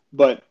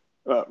 but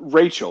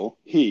Rachel,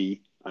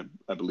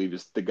 I believe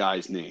is the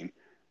guy's name,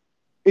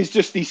 is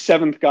just the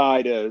 7th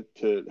guy to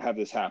have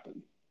this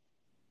happen.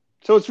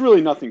 So it's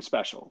really nothing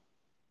special.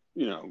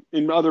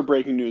 In other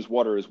breaking news,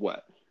 water is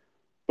wet.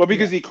 But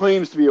because he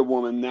claims to be a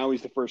woman, now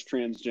he's the first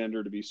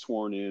transgender to be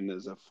sworn in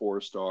as a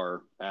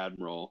 4-star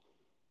admiral.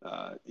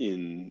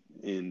 And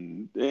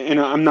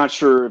I'm not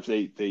sure if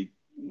they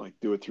like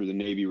do it through the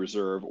Navy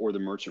Reserve or the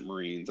Merchant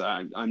Marines.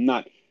 I'm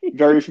not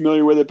very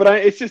familiar with it, but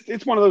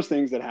it's one of those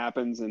things that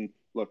happens. And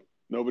look,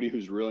 nobody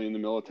who's really in the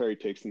military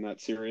takes them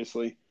that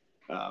seriously.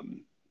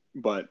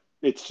 But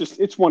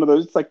it's one of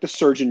those. It's like the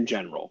Surgeon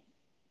General,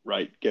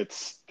 right?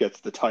 Gets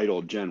the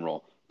title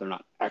general. They're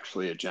not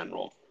actually a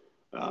general.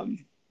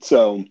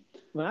 So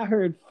when I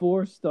heard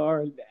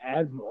 4-star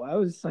admiral, I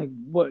was like,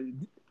 what?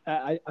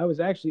 I was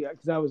actually,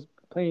 because I was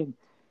paying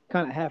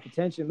kind of half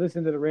attention,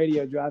 listening to the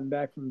radio driving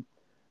back from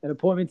an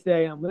appointment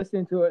today. And I'm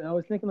listening to it, and I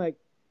was thinking, like,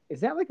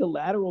 is that like a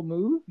lateral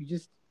move?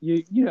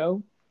 You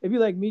know, it'd be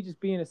like me just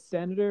being a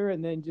senator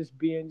and then just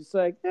being just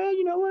like,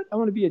 you know what? I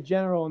want to be a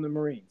general in the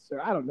Marines.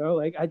 Or I don't know.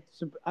 Like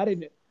I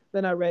didn't.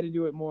 Then I read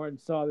into it more and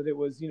saw that it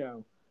was,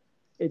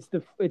 it's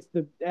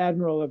the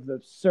admiral of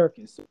the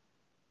circus.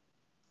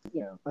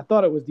 I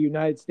thought it was the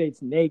United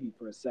States Navy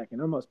for a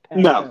second. Almost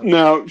passed out.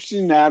 No,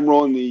 she's an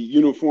admiral in the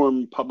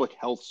Uniform Public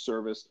Health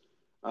Service.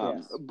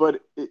 Yes.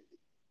 But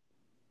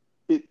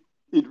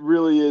it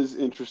really is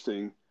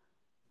interesting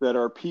that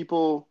our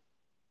people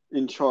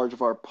in charge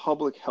of our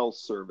public health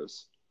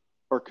service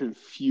are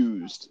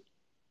confused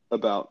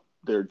about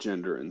their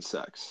gender and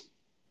sex.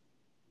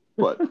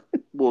 But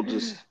we'll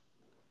just...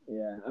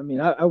 Yeah, I mean,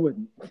 I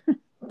wouldn't.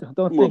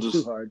 Don't think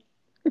too hard.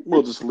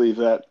 We'll just leave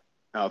that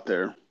out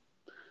there.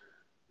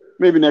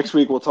 Maybe next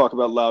week we'll talk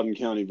about Loudoun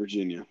County,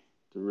 Virginia,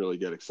 to really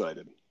get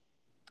excited.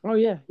 Oh,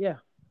 yeah.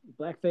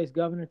 Blackface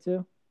governor,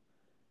 too.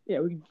 Yeah,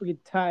 we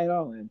could tie it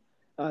all in.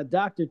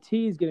 Dr.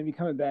 T is going to be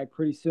coming back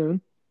pretty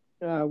soon.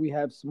 We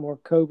have some more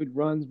COVID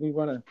runs. We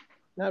want to,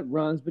 not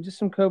runs, but just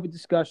some COVID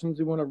discussions.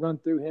 We want to run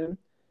through him.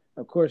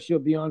 Of course, you'll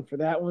be on for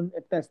that one.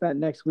 If that's not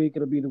next week,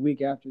 it'll be the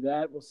week after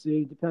that. We'll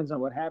see. Depends on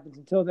what happens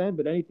until then.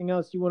 But anything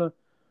else you want to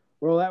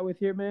roll out with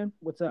here, man?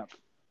 What's up?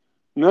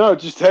 No,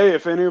 just, hey,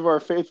 if any of our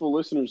faithful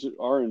listeners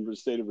are in the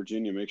state of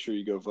Virginia, make sure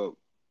you go vote.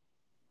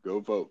 Go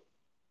vote.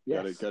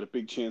 Yes. Got a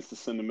big chance to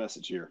send a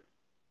message here.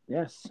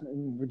 Yes.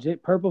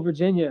 Purple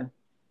Virginia.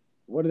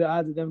 What are the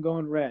odds of them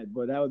going red?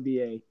 Boy, that would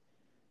be a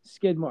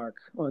skid mark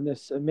on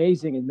this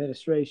amazing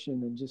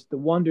administration and just the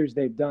wonders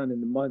they've done in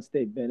the months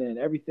they've been in.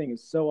 Everything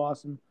is so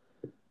awesome.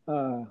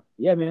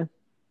 Yeah, man.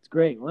 It's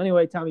great. Well,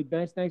 anyway, Tommy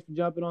Bench, thanks for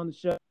jumping on the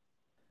show.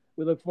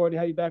 We look forward to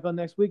having you back on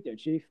next week there,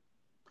 Chief.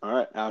 All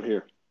right, out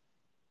here.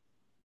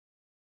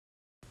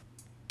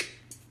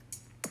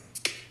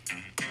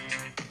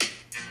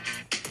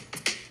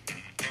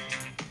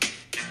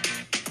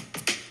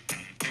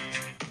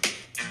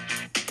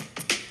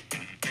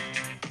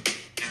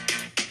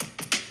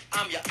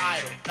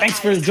 Thanks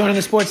for joining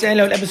the Sports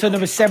Antidote, episode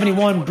number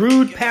 71,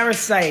 Brood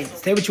Parasite.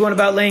 Say what you want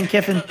about Lane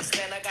Kiffin.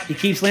 He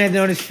keeps landing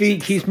on his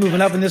feet, keeps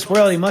moving up in this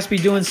world. He must be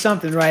doing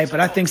something right, but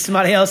I think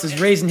somebody else is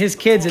raising his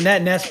kids in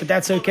that nest, but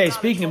that's okay.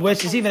 Speaking of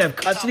which, does he even have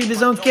custody of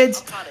his own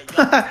kids?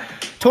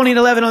 20 and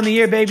 11 on the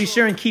year, baby.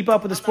 Sure, and keep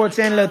up with the Sports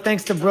Antidote.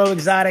 Thanks to Bro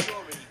Exotic.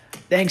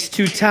 Thanks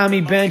to Tommy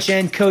Bench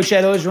and Coach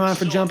Ed Ogeron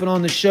for jumping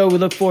on the show. We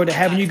look forward to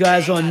having you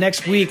guys on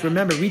next week.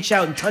 Remember, reach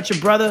out and touch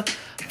a brother.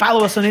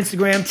 Follow us on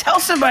Instagram. Tell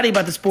somebody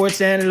about the Sports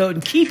Antidote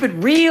and keep it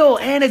real,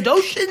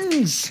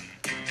 Antidotians.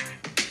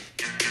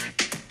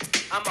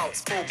 I'm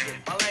outspoken.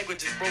 My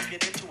language is broken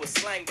into a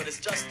slang, but it's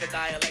just the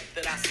dialect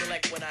that I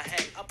select when I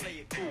hang. I play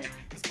it cool.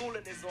 'Cause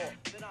fooling is all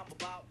that I'm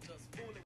about. Just fooling.